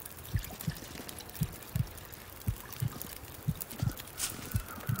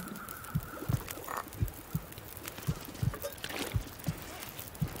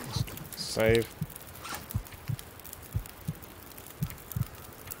 Save.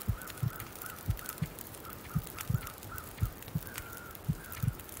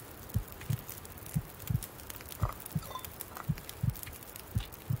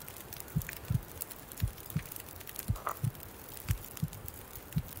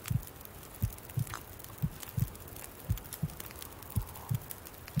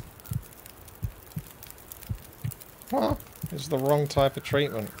 What? It's the wrong type of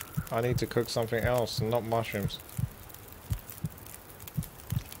treatment. I need to cook something else and not mushrooms.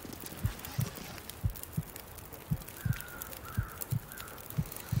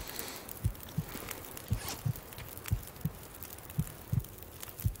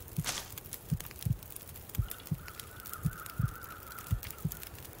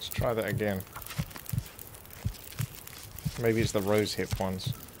 Let's try that again. Maybe it's the rose hip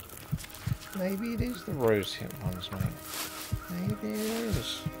ones. Maybe it is the rose hip ones, mate. Maybe it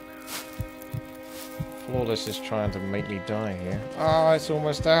is. Flawless is trying to make me die here. Ah, it's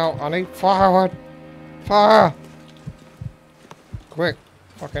almost out. I need firewood. Fire! Quick,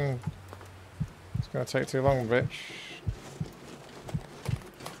 Fucking... It's gonna take too long, bitch.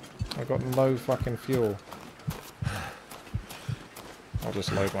 I've got no fucking fuel. I'll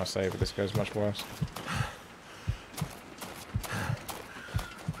just load my save if this goes much worse.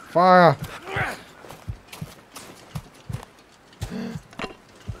 Fire! Oh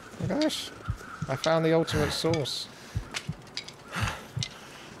my gosh. I found the ultimate source.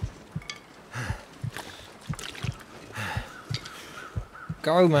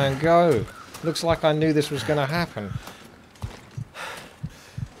 Go, man, go! Looks like I knew this was going to happen.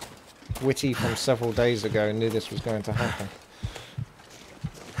 Witty from several days ago knew this was going to happen.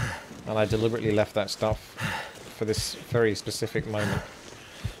 And I deliberately left that stuff for this very specific moment.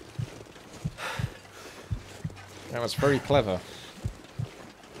 That was very clever.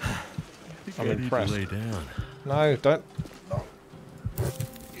 I'm impressed. Lay down. No, don't. No.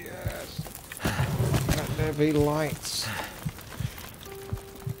 Yes. Let there be lights.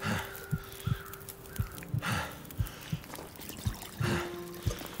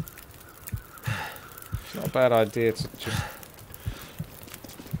 It's not a bad idea to just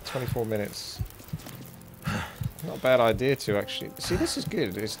 24 minutes. Not a bad idea to actually. See, this is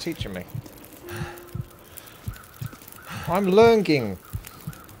good. It's teaching me. I'm learning.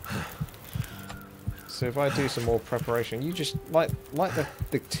 So if I do some more preparation, you just like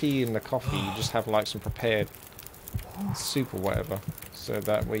the tea and the coffee, you just have like some prepared soup or whatever, so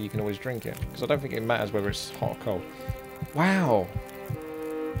that way you can always drink it. Because I don't think it matters whether it's hot or cold. Wow,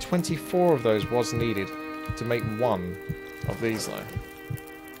 24 of those was needed to make one of these though.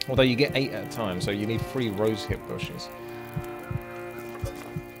 Although you get 8 at a time, so you need 3 rose hip bushes.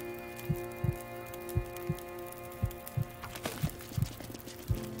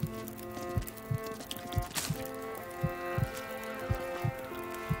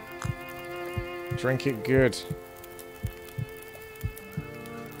 Drink it good.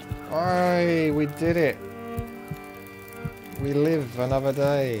 Aye, we did it. We live another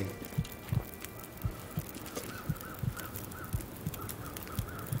day.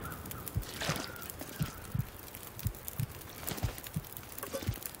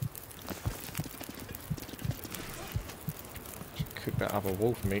 Should cook that other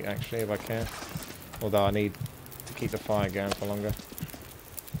wolf meat actually if I can. Although I need to keep the fire going for longer.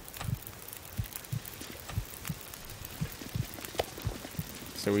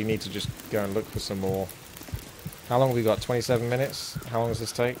 So we need to just go and look for some more. How long have we got? 27 minutes? How long does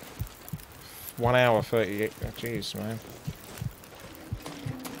this take? 1 hour 38. Oh, jeez, man.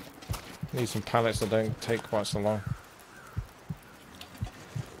 Need some pallets that don't take quite so long.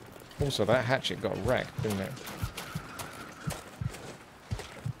 Also, that hatchet got wrecked, didn't it?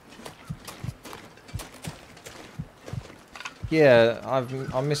 Yeah,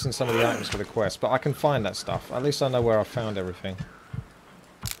 I'm missing some of the items for the quest, but I can find that stuff. At least I know where I found everything.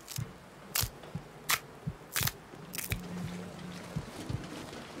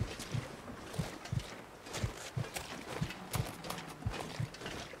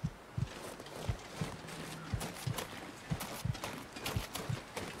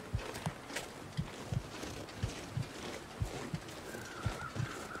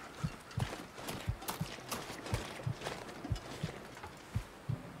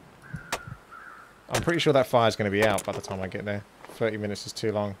 I'm pretty sure that fire's going to be out by the time I get there. 30 minutes is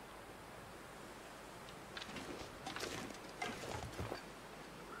too long.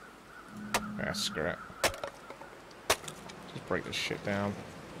 Ah, screw it. Just break this shit down.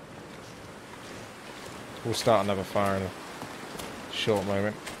 We'll start another fire in a short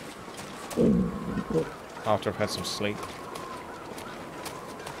moment. After I've had some sleep.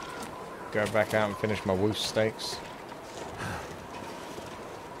 Go back out and finish my wolf steaks.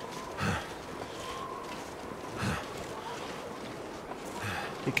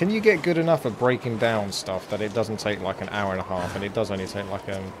 Can you get good enough at breaking down stuff that it doesn't take like an hour and a half, and it does only take like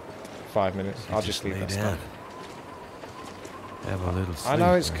 5 minutes? I'll just leave that stuff. Have a little sleep. I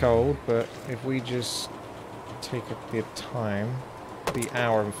know it's cold, but if we just take the time, the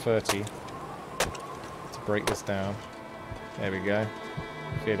hour and 30 to break this down. There we go.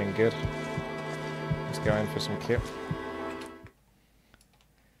 Feeling good. Let's go in for some kip.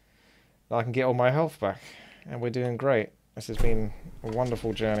 I can get all my health back, and we're doing great. This has been a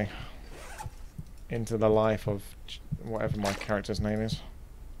wonderful journey into the life of whatever my character's name is.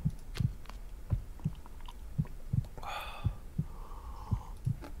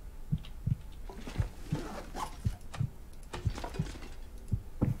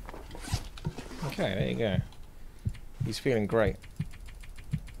 Okay, there you go. He's feeling great.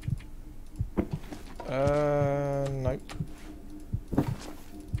 Nope.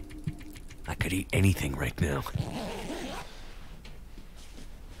 I could eat anything right now.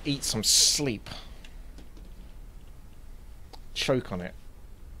 eat some sleep. Choke on it.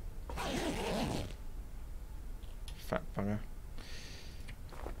 Fat bugger.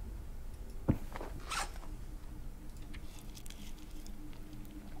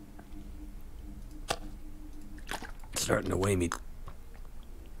 Starting to weigh me.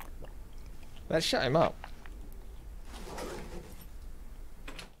 Let's shut him up.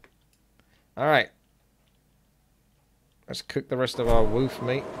 Alright. Let's cook the rest of our wolf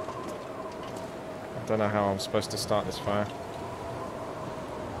meat. I don't know how I'm supposed to start this fire.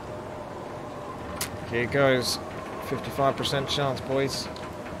 Here goes. 55% chance, boys.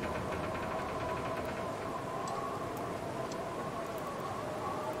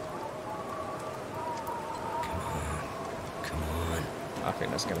 Come on. I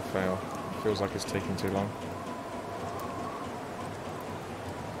think that's going to fail. Feels like it's taking too long.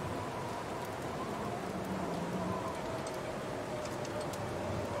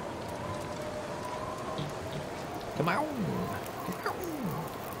 Come on! Come on!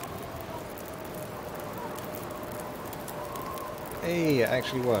 Hey, it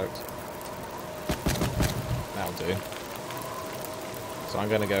actually worked. That'll do. So I'm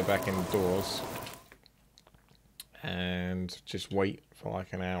going to go back indoors and just wait for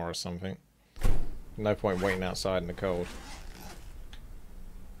like an hour or something. No point waiting outside in the cold.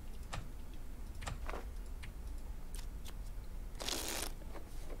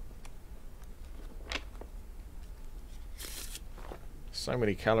 So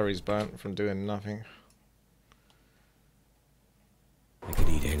many calories burnt from doing nothing. I could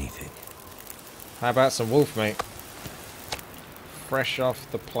eat anything. How about some wolf meat? Fresh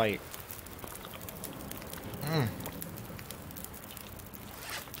off the plate.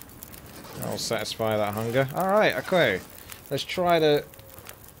 That'll satisfy that hunger. Alright, okay. Let's try to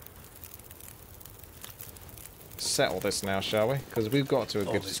settle this now, shall we? Because we've got to a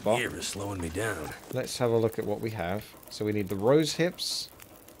All good this spot. gear is slowing me down. Let's have a look at what we have. So we need the rose hips.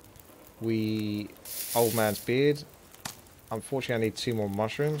 Old man's beard. Unfortunately, I need 2 more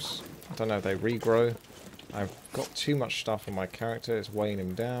mushrooms. I don't know if they regrow. I've got too much stuff on my character. It's weighing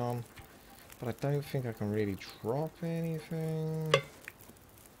him down. But I don't think I can really drop anything.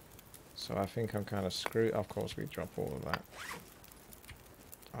 So I think I'm kind of screwed. Of course, we drop all of that.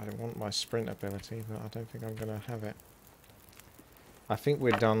 I want my sprint ability, but I don't think I'm going to have it. I think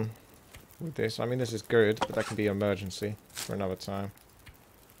we're done with this. I mean, this is good, but that can be emergency for another time.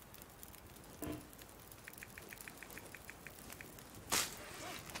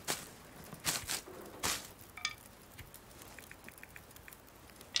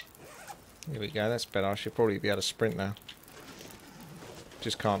 Here we go, that's better. I should probably be able to sprint now.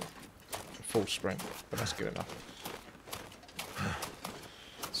 Just can't full sprint, but that's good enough.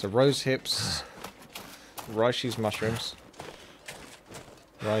 So rose hips, Raishi's mushrooms.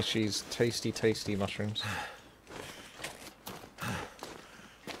 Raishi's tasty, tasty mushrooms.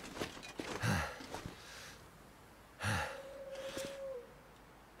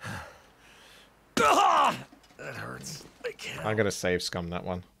 That hurts. I can't. I'm gonna save scum that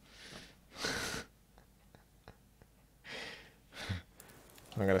one.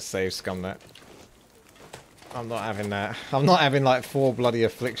 I'm gonna save scum that. I'm not having that. I'm not having like 4 bloody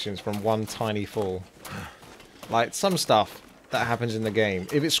afflictions from one tiny fall. Like some stuff that happens in the game,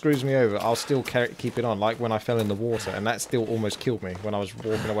 if it screws me over, I'll still keep it on. Like when I fell in the water, and that still almost killed me when I was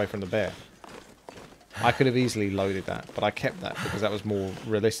walking away from the bear. I could have easily loaded that, but I kept that because that was more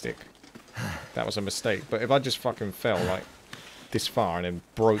realistic. That was a mistake. But if I just fucking fell like this far and then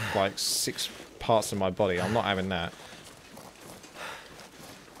broke like 6 parts of my body, I'm not having that.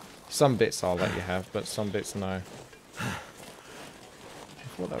 Some bits I'll let you have, but some bits no. I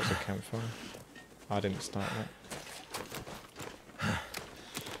thought that was a campfire. I didn't start that.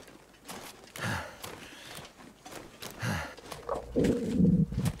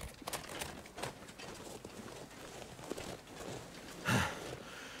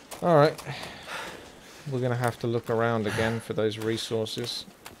 Alright. We're going to have to look around again for those resources.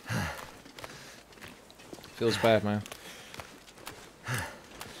 Feels bad, man.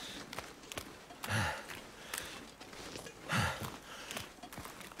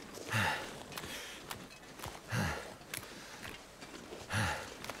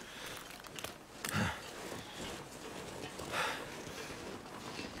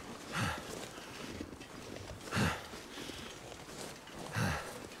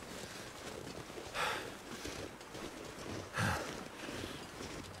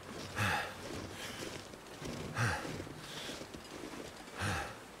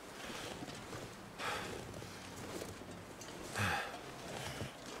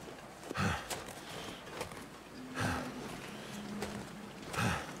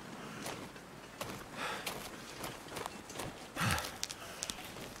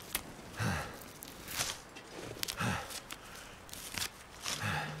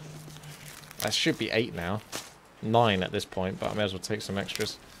 That should be 8 now. 9 at this point, but I may as well take some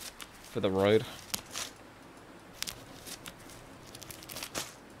extras for the road.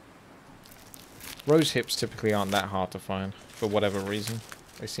 Rose hips typically aren't that hard to find, for whatever reason.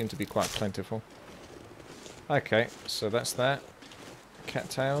 They seem to be quite plentiful. Okay, so that's that.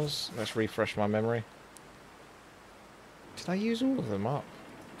 Cattails. Let's refresh my memory. Did I use all of them up?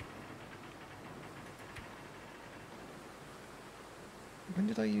 When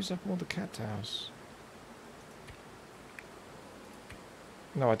did I use up all the cattails?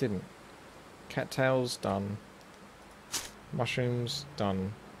 No, I didn't. Cattails, done. Mushrooms,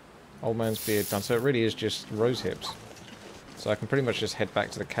 done. Old man's beard, done. So it really is just rose hips. So I can pretty much just head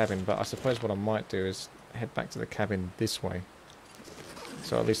back to the cabin, but I suppose what I might do is head back to the cabin this way.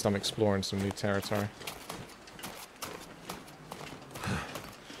 So at least I'm exploring some new territory.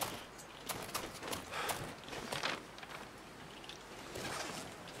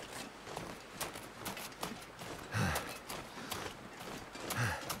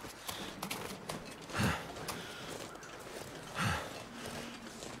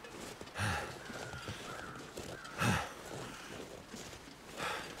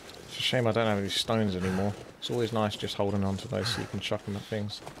 Shame I don't have any stones anymore. It's always nice just holding on to those so you can chuck them at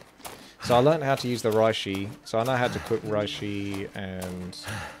things. So I learned how to use the reishi. So I know how to cook reishi and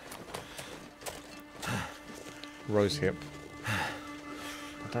rose hip.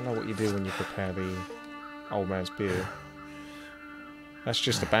 I don't know what you do when you prepare the old man's beard. That's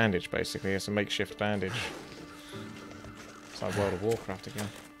just a bandage basically. It's a makeshift bandage. It's like World of Warcraft again.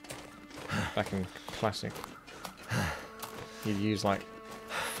 Back in Classic. You'd use like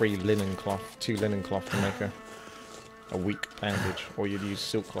 2 linen cloth to make a weak bandage, or you'd use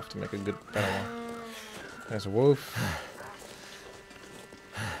silk cloth to make a better one. There's a wolf,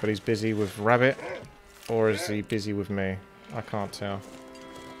 but he's busy with rabbit, or is he busy with me? I can't tell.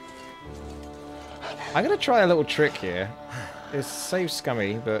 I'm gonna try a little trick here. It's save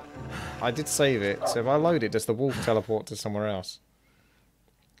scummy, but I did save it. So if I load it, does the wolf teleport to somewhere else?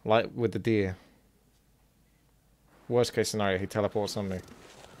 Like with the deer. Worst case scenario, he teleports on me.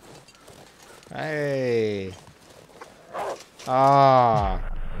 Hey! Ah!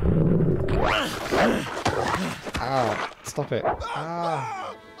 Ah! Stop it!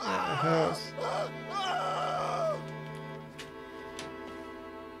 Ah! It hurts.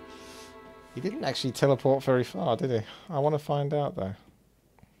 He didn't actually teleport very far, did he? I want to find out though.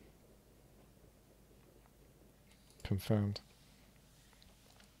 Confirmed.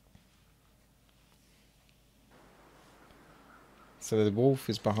 So the wolf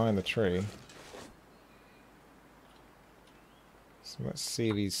is behind the tree. So let's see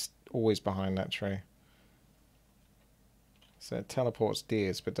if he's always behind that tree. So it teleports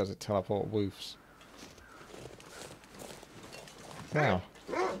deers, but does it teleport wolves? Wow.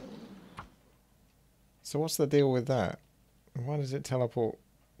 So what's the deal with that? Why does it teleport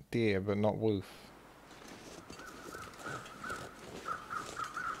deer, but not wolf?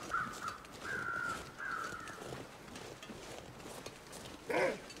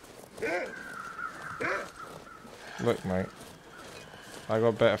 Look, mate. I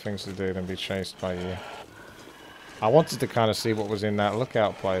got better things to do than be chased by you. I wanted to kind of see what was in that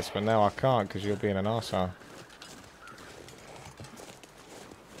lookout place, but now I can't because you're being an arsehole.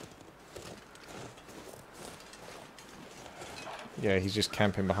 Yeah, he's just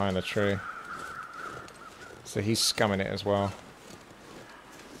camping behind a tree. So he's scumming it as well.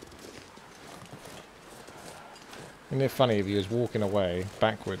 Isn't it funny if he was walking away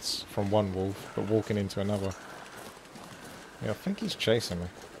backwards from one wolf, but walking into another? Yeah, I think he's chasing me.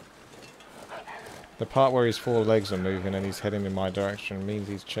 The part where his 4 legs are moving and he's heading in my direction means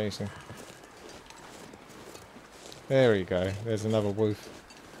he's chasing. There we go. There's another wolf.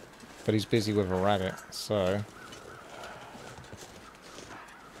 But he's busy with a rabbit, so...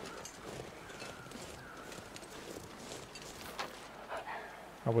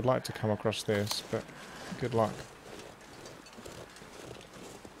 I would like to come across this, but good luck.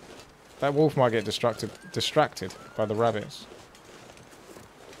 That wolf might get distracted by the rabbits.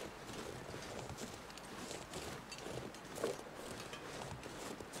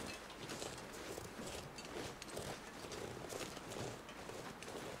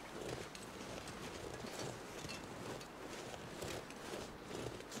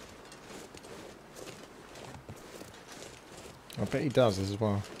 I bet he does as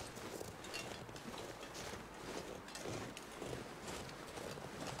well.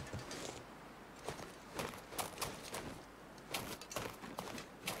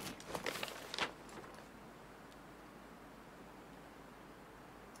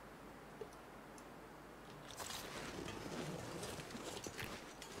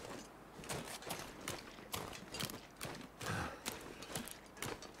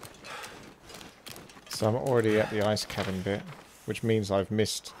 So I'm already at the ice cabin bit, which means I've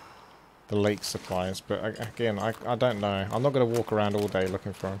missed the lake supplies. But again, I don't know. I'm not going to walk around all day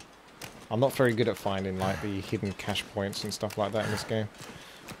looking for them. I'm not very good at finding like the hidden cache points and stuff like that in this game.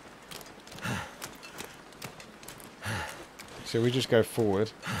 So we just go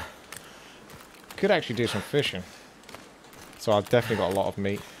forward. Could actually do some fishing. So I've definitely got a lot of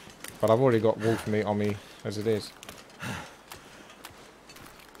meat. But I've already got wolf meat on me as it is.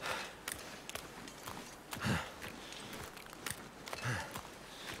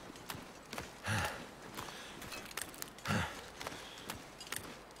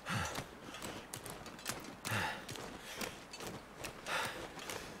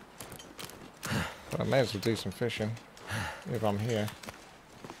 But I may as well do some fishing if I'm here.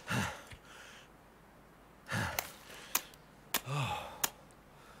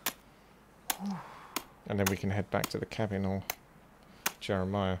 And then we can head back to the cabin or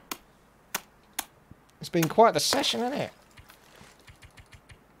Jeremiah. It's been quite the session, isn't it?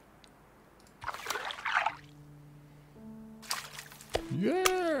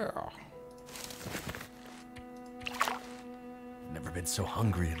 Yeah! Never been so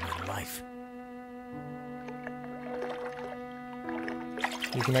hungry in my life.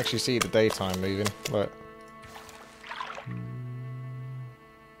 You can actually see the daytime moving. Look.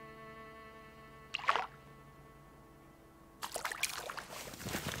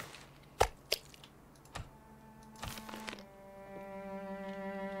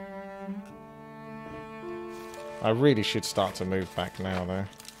 I really should start to move back now, though.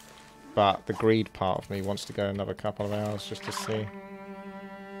 But the greed part of me wants to go another couple of hours just to see.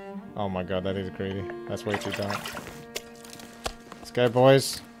 Oh my god, that is greedy. That's way too dark. Let's go,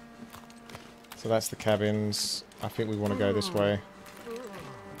 boys. So that's the cabins. I think we want to go this way.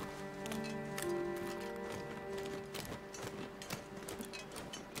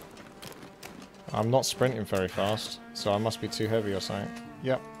 I'm not sprinting very fast, so I must be too heavy or something.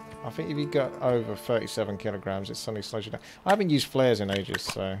 Yep. I think if you got over 37 kilograms, it suddenly slows you down. I haven't used flares in ages,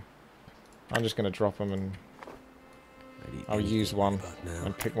 so I'm just going to drop them and I'll use one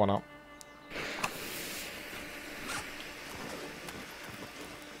and pick one up.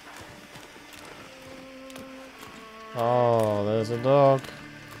 Oh, there's a dog.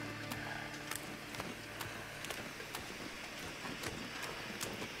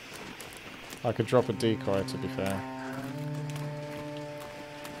 I could drop a decoy, to be fair.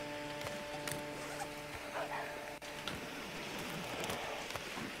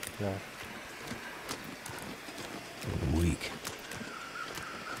 Yeah. Weak.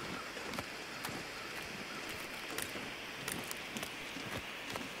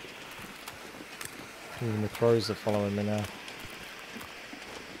 The crows are following me now.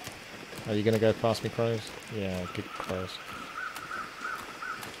 Are you going to go past me, crows? Yeah, good crows.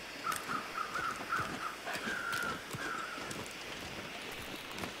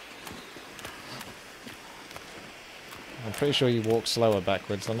 I'm pretty sure you walk slower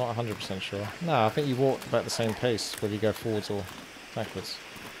backwards. I'm not 100% sure. No, I think you walk about the same pace whether you go forwards or backwards.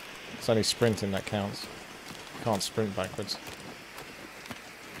 It's only sprinting that counts. You can't sprint backwards.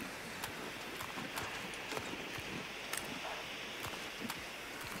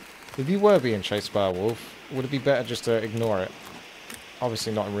 If you were being chased by a wolf, would it be better just to ignore it?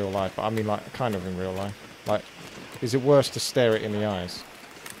 Obviously not in real life, but I mean like kind of in real life. Like, is it worse to stare it in the eyes?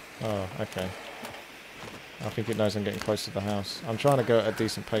 Oh, okay. I think it knows I'm getting close to the house. I'm trying to go at a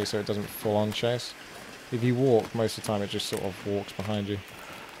decent pace so it doesn't full on chase. If you walk, most of the time it just sort of walks behind you.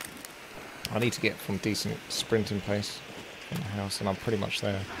 I need to get from decent sprinting pace from the house, and I'm pretty much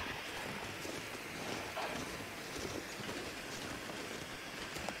there.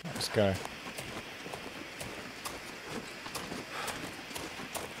 Let's go.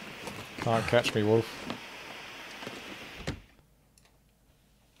 Can't catch me, wolf.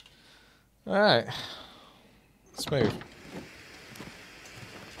 Alright. Smooth.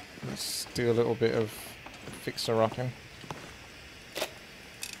 Let's do a little bit of fixer-upping.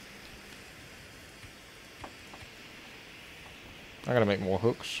 I'm going to make more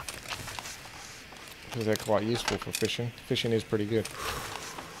hooks, because they're quite useful for fishing. Fishing is pretty good.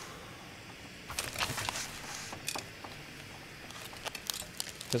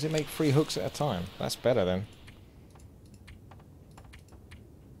 Does it make 3 hooks at a time? That's better then.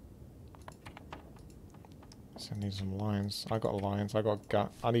 So I need some lines. I got lines. I got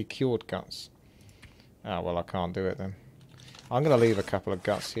gut. I need cured guts. Ah, well, I can't do it then. I'm going to leave a couple of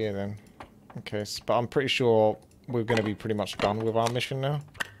guts here then. Okay, but I'm pretty sure we're going to be pretty much done with our mission now.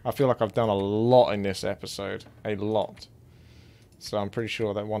 I feel like I've done a lot in this episode. A lot. So I'm pretty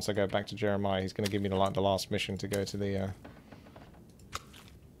sure that once I go back to Jeremiah, he's going to give me the last mission to go to the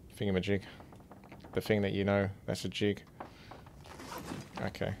thingamajig. the thing that you know. That's a jig.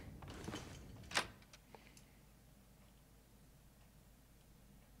 Okay.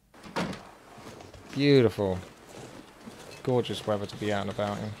 Beautiful. Gorgeous weather to be out and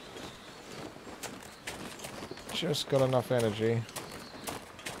about in. Just got enough energy.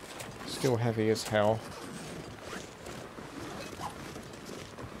 Still heavy as hell.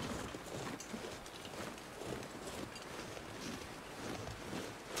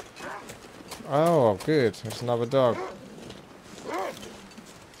 Oh, good. There's another dog.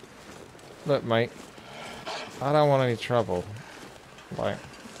 Look, mate. I don't want any trouble. Like,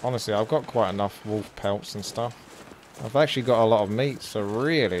 honestly, I've got quite enough wolf pelts and stuff. I've actually got a lot of meat, so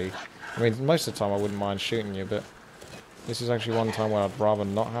really... I mean, most of the time I wouldn't mind shooting you, but... This is actually one time where I'd rather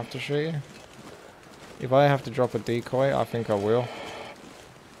not have to shoot you. If I have to drop a decoy, I think I will.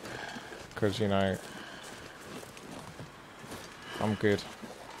 Because, you know... I'm good.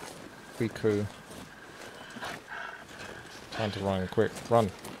 Be cool. Time to run, quick, run.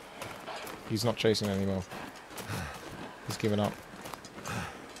 He's not chasing anymore. He's given up.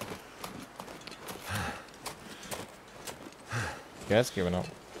 Yeah, it's given up.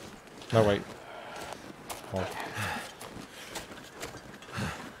 No, wait. Oh.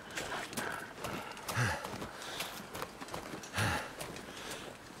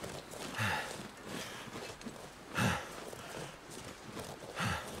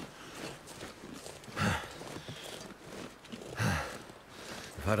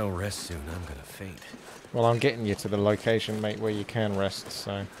 If I don't rest soon, I'm gonna faint. Well, I'm getting you to the location, mate, where you can rest,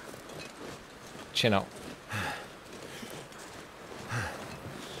 so... Chin up.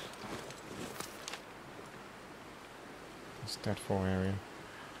 It's deadfall area.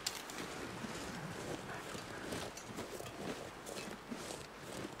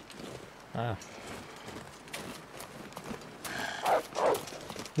 Ah.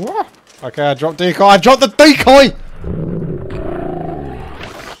 What? Okay, I dropped decoy. I dropped the decoy!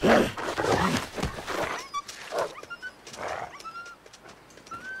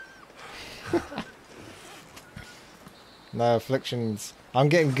 No afflictions. I'm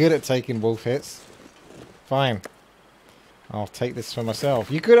getting good at taking wolf hits. Fine. I'll take this for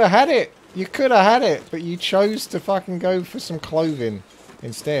myself. You could have had it! You could have had it, but you chose to fucking go for some clothing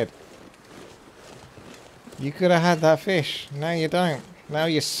instead. You could have had that fish. Now you don't. Now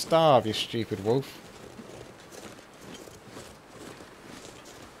you starve, you stupid wolf.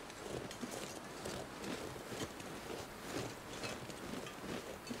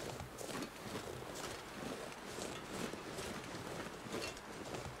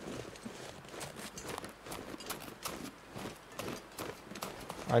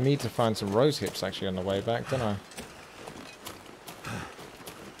 I need to find some rose hips actually on the way back, don't I?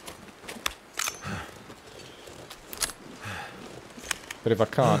 But if I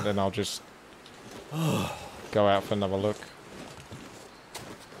can't, then I'll just go out for another look.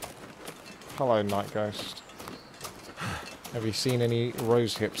 Hello, Night Ghost. Have you seen any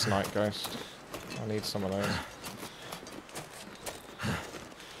rose hips, Night Ghost? I need some of those.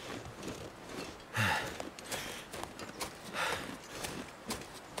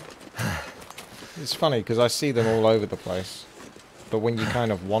 It's funny because I see them all over the place, but when you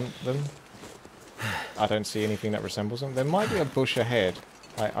kind of want them, I don't see anything that resembles them. There might be a bush ahead,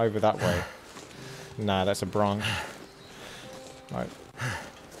 like over that way. Nah, that's a branch. Right.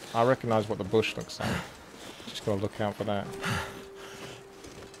 I recognise what the bush looks like. Just gotta look out for that.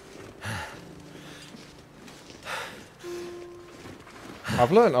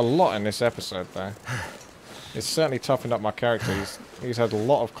 I've learned a lot in this episode, though. It's certainly toughened up my character. He's had a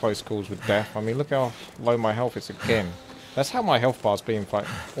lot of close calls with death. I mean, look how low my health is again. That's how my health bar's been for like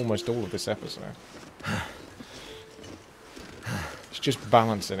almost all of this episode. It's just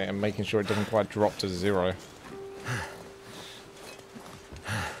balancing it and making sure it doesn't quite drop to 0.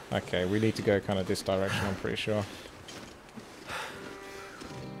 Okay, we need to go kind of this direction, I'm pretty sure.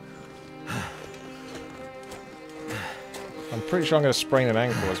 I'm pretty sure I'm going to sprain an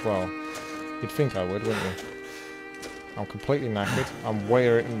ankle as well. You'd think I would, wouldn't you? I'm completely knackered. I'm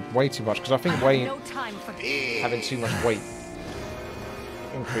way too much, because I think having too much weight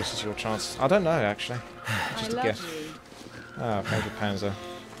increases your chances. I don't know, actually. Just a guess. Ah, thank you, Panzer.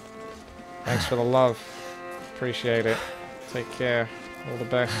 Thanks for the love. Appreciate it. Take care. All the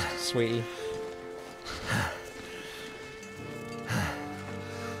best, sweetie.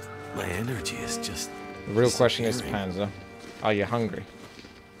 My energy is just... The real question is, Panzer, are you hungry?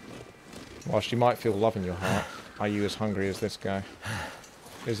 Whilst you might feel love in your heart, are you as hungry as this guy?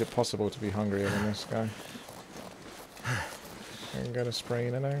 Is it possible to be hungrier than this guy? I'm gonna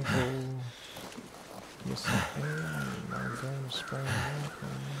sprain an ankle. Yes, I am. I'm gonna sprain an ankle.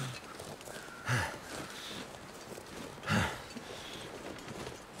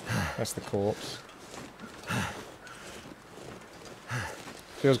 That's the corpse.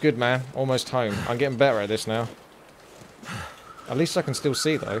 Feels good, man. Almost home. I'm getting better at this now. At least I can still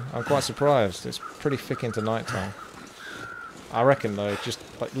see, though. I'm quite surprised. It's pretty thick into nighttime. I reckon, though, just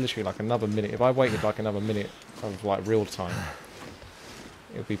like literally like another minute. If I waited like another minute of like real time,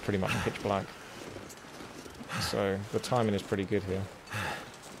 it would be pretty much pitch black. So the timing is pretty good here.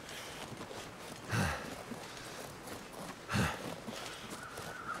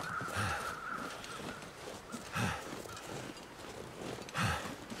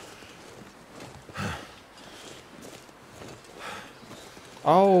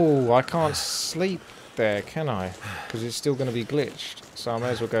 Oh, I can't sleep there, can I? Because it's still going to be glitched. So I may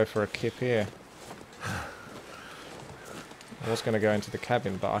as well go for a kip here. I was going to go into the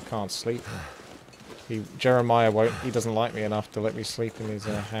cabin, but I can't sleep. Jeremiah won't. He doesn't like me enough to let me sleep in his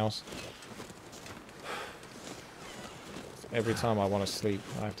house. Every time I want to sleep,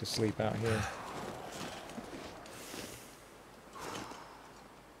 I have to sleep out here.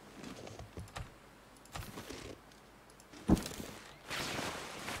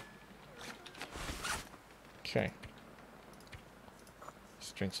 Okay.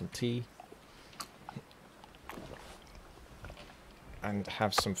 Let's drink some tea. And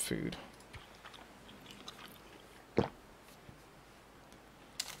have some food.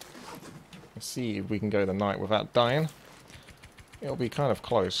 Let's see if we can go the night without dying. It'll be kind of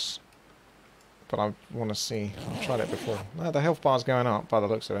close. But I want to see. I've tried it before. No, the health bar's going up by the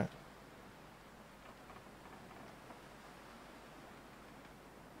looks of it.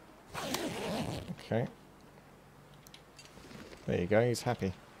 Okay. There you go, he's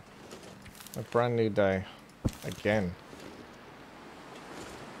happy. A brand new day. Again.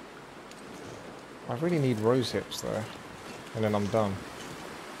 I really need rose hips though. And then I'm done.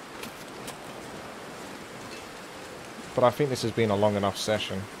 But I think this has been a long enough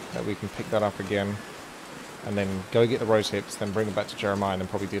session that we can pick that up again. And then go get the rose hips, then bring it back to Jeremiah and then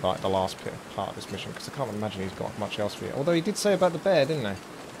probably do like the last part of this mission. Because I can't imagine he's got much else for you. Although he did say about the bear, didn't he?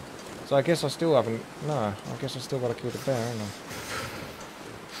 So I guess I still haven't... No, I guess I still got to kill the bear, haven't I?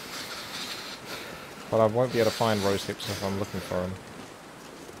 But I won't be able to find rose hips if I'm looking for them.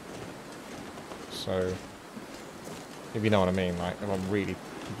 So... If you know what I mean, like, if I really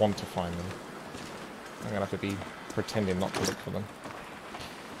want to find them, I'm going to have to be pretending not to look for them.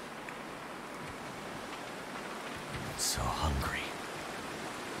 So hungry.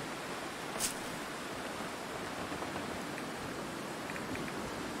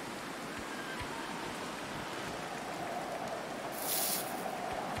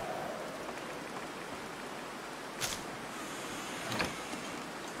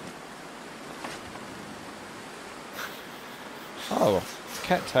 Oh,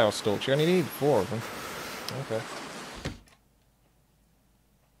 cattail stalks. You only need 4 of them. Okay.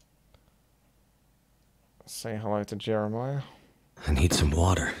 Say hello to Jeremiah. I need some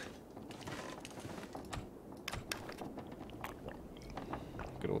water.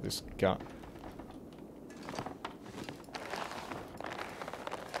 Look at all this gut.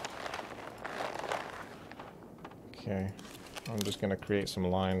 Okay. I'm just going to create some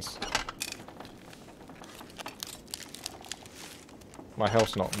lines. My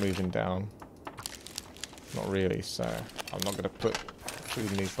health's not moving down. Not really, so I'm not going to put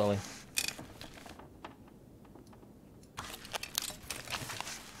food in his belly.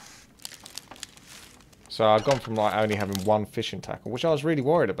 So I've gone from like only having 1 fishing tackle, which I was really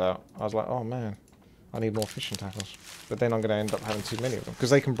worried about. I was like, oh man, I need more fishing tackles. But then I'm going to end up having too many of them. Because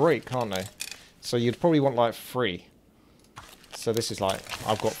they can break, can't they? So you'd probably want like 3. So this is like,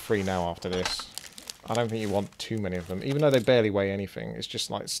 I've got 3 now after this. I don't think you want too many of them. Even though they barely weigh anything, it's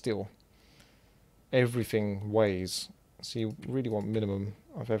just like still. Everything weighs. So you really want minimum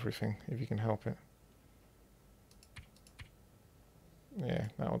of everything, if you can help it. Yeah,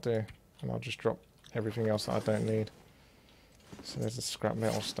 that'll do. And I'll just drop everything else that I don't need. So there's the scrap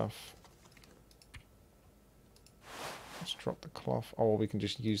metal stuff. Let's drop the cloth. Oh, we can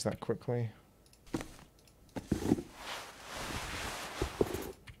just use that quickly.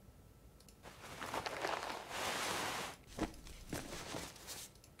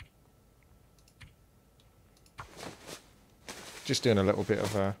 Just doing a little bit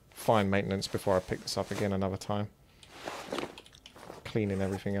of fine maintenance before I pick this up again another time. Cleaning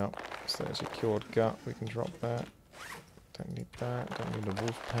everything up. So there's a cured gut, we can drop that. Don't need that, don't need the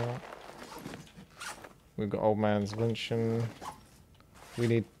wolf pelt. We've got old man's luncheon. We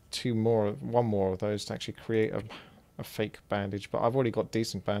need 1 more of those to actually create a fake bandage, but I've already got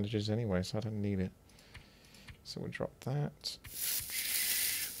decent bandages anyway, so I don't need it. So we'll drop that.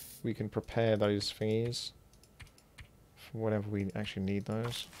 We can prepare those thingies for whenever we actually need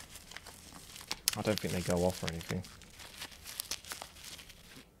those. I don't think they go off or anything.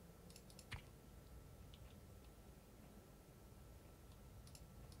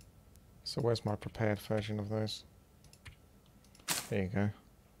 So where's my prepared version of those? There you go.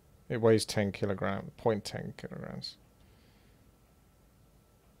 It weighs 10 kilograms, 0.10 kilograms.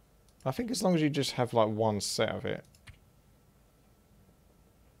 I think as long as you just have like one set of it,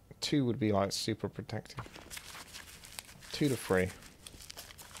 2 would be like super protective. 2 to 3.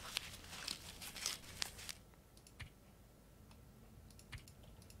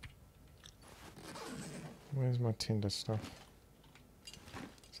 Where's my tinder stuff?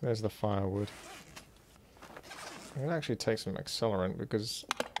 So there's the firewood. It actually takes some accelerant because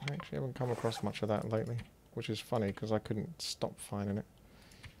I actually haven't come across much of that lately, which is funny because I couldn't stop finding it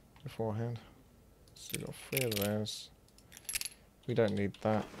beforehand. So we've got 3 of those. We don't need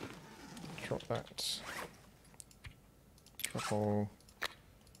that. Drop that. Drop all.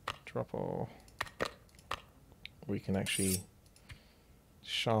 Drop all. We can actually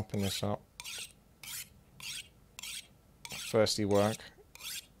sharpen this up. Thirsty work,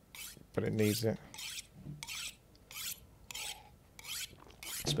 but it needs it.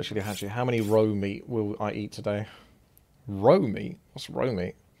 Especially the hatchet. How many roe meat will I eat today? Roe meat? What's roe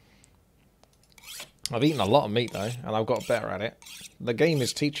meat? I've eaten a lot of meat though, and I've got better at it. The game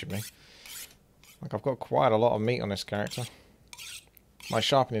is teaching me. Like, I've got quite a lot of meat on this character. My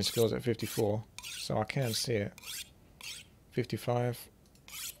sharpening skill's at 54, so I can see it. 55.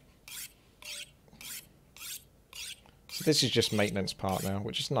 So this is just maintenance part now,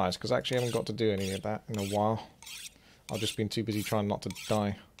 which is nice, because I actually haven't got to do any of that in a while. I've just been too busy trying not to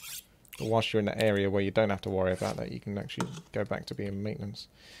die. But whilst you're in the area where you don't have to worry about that, you can actually go back to being maintenance.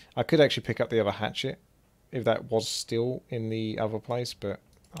 I could actually pick up the other hatchet, if that was still in the other place, but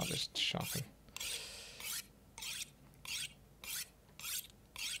I'll just sharpen.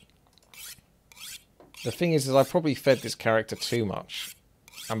 The thing is I probably fed this character too much,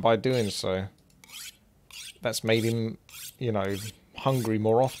 and by doing so, that's made him, you know, hungry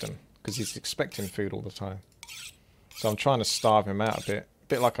more often, because he's expecting food all the time. So I'm trying to starve him out a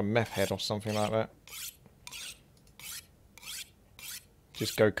bit like a meth head or something like that.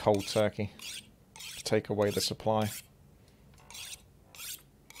 Just go cold turkey, take away the supply.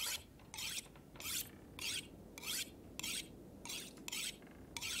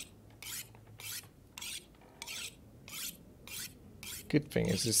 Good thing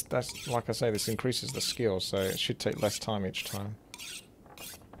is this, that's, like I say, this increases the skill, so it should take less time each time.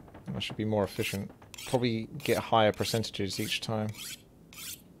 And I should be more efficient. Probably get higher percentages each time.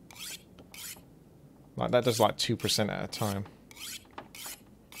 Like, that does like 2% at a time,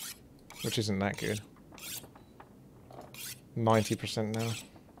 which isn't that good. 90% now.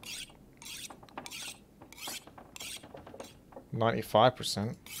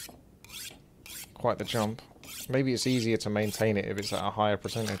 95%. Quite the jump. Maybe it's easier to maintain it if it's at a higher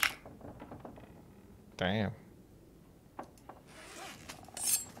percentage. Damn.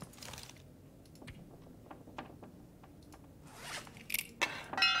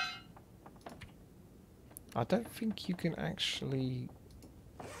 I don't think you can actually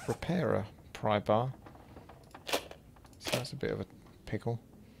repair a pry bar. So that's a bit of a pickle.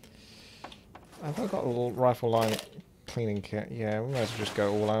 Have I got a little rifle line cleaning kit? Yeah, we might as well just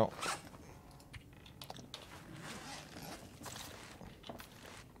go all out.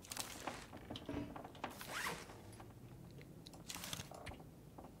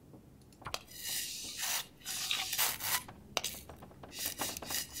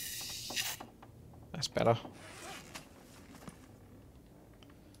 Better.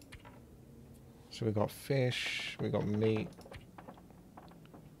 So we got fish, we got meat.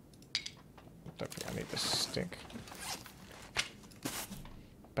 Don't think I need this stick.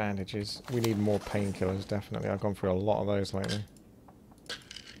 Bandages. We need more painkillers, definitely. I've gone through a lot of those lately.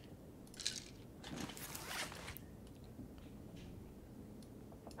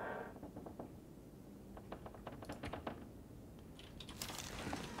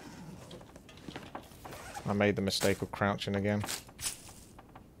 I made the mistake of crouching again.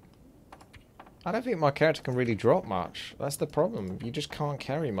 I don't think my character can really drop much. That's the problem. You just can't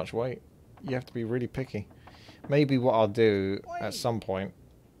carry much weight. You have to be really picky. Maybe what I'll do at some point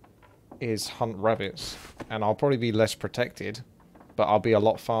is hunt rabbits. And I'll probably be less protected, but I'll be a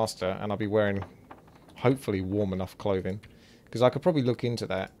lot faster and I'll be wearing hopefully warm enough clothing. Because I could probably look into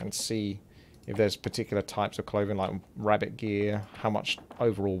that and see if there's particular types of clothing, like rabbit gear, how much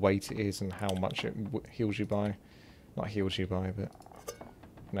overall weight it is and how much it heals you by. Not heals you by, but,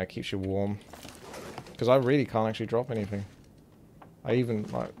 you know, keeps you warm. Because I really can't actually drop anything. I even,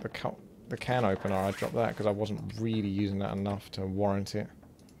 like, the can opener, I dropped that because I wasn't really using that enough to warrant it.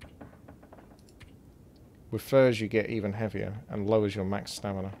 With furs you get even heavier and lowers your max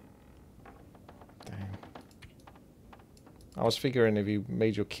stamina. Damn. I was figuring if you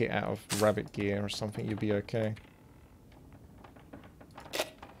made your kit out of rabbit gear or something, you'd be okay.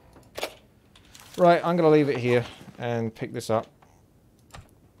 Right, I'm going to leave it here and pick this up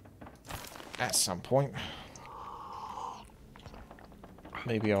at some point.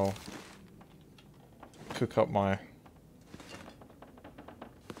 Maybe I'll cook up my...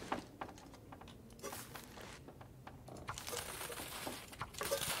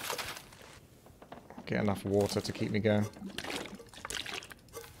 get enough water to keep me going.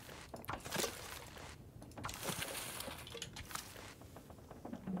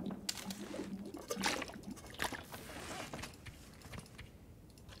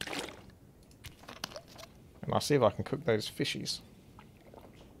 And I'll see if I can cook those fishies.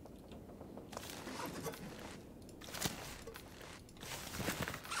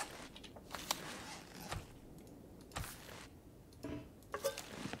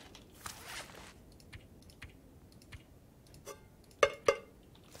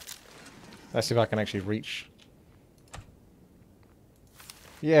 Let's see if I can actually reach.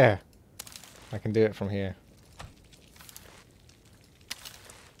 Yeah, I can do it from here.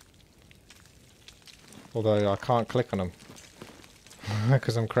 Although I can't click on them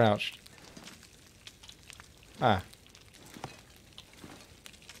because I'm crouched. Ah.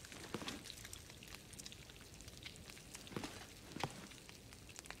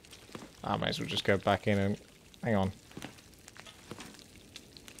 I might as well just go back in and... hang on.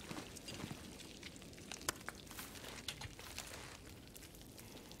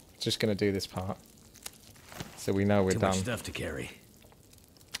 Just going to do this part. So we know we're done. Too much stuff to carry.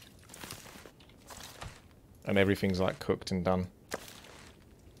 And everything's like cooked and done.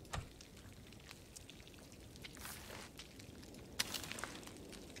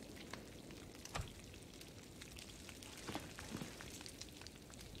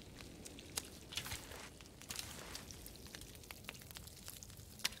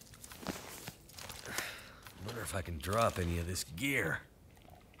 Wonder if I can drop any of this gear.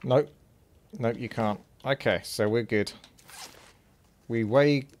 Nope. Nope, you can't. Okay, so we're good. We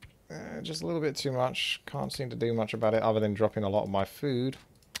weigh just a little bit too much. Can't seem to do much about it other than dropping a lot of my food.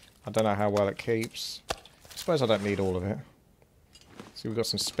 I don't know how well it keeps. I suppose I don't need all of it. So we've got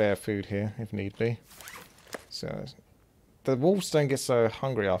some spare food here, if need be. So the wolves don't get so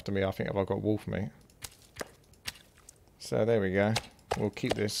hungry after me, I think, if I've got wolf meat. So there we go. We'll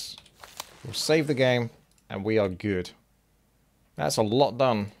keep this. We'll save the game, and we are good. That's a lot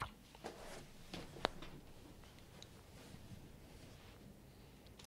done.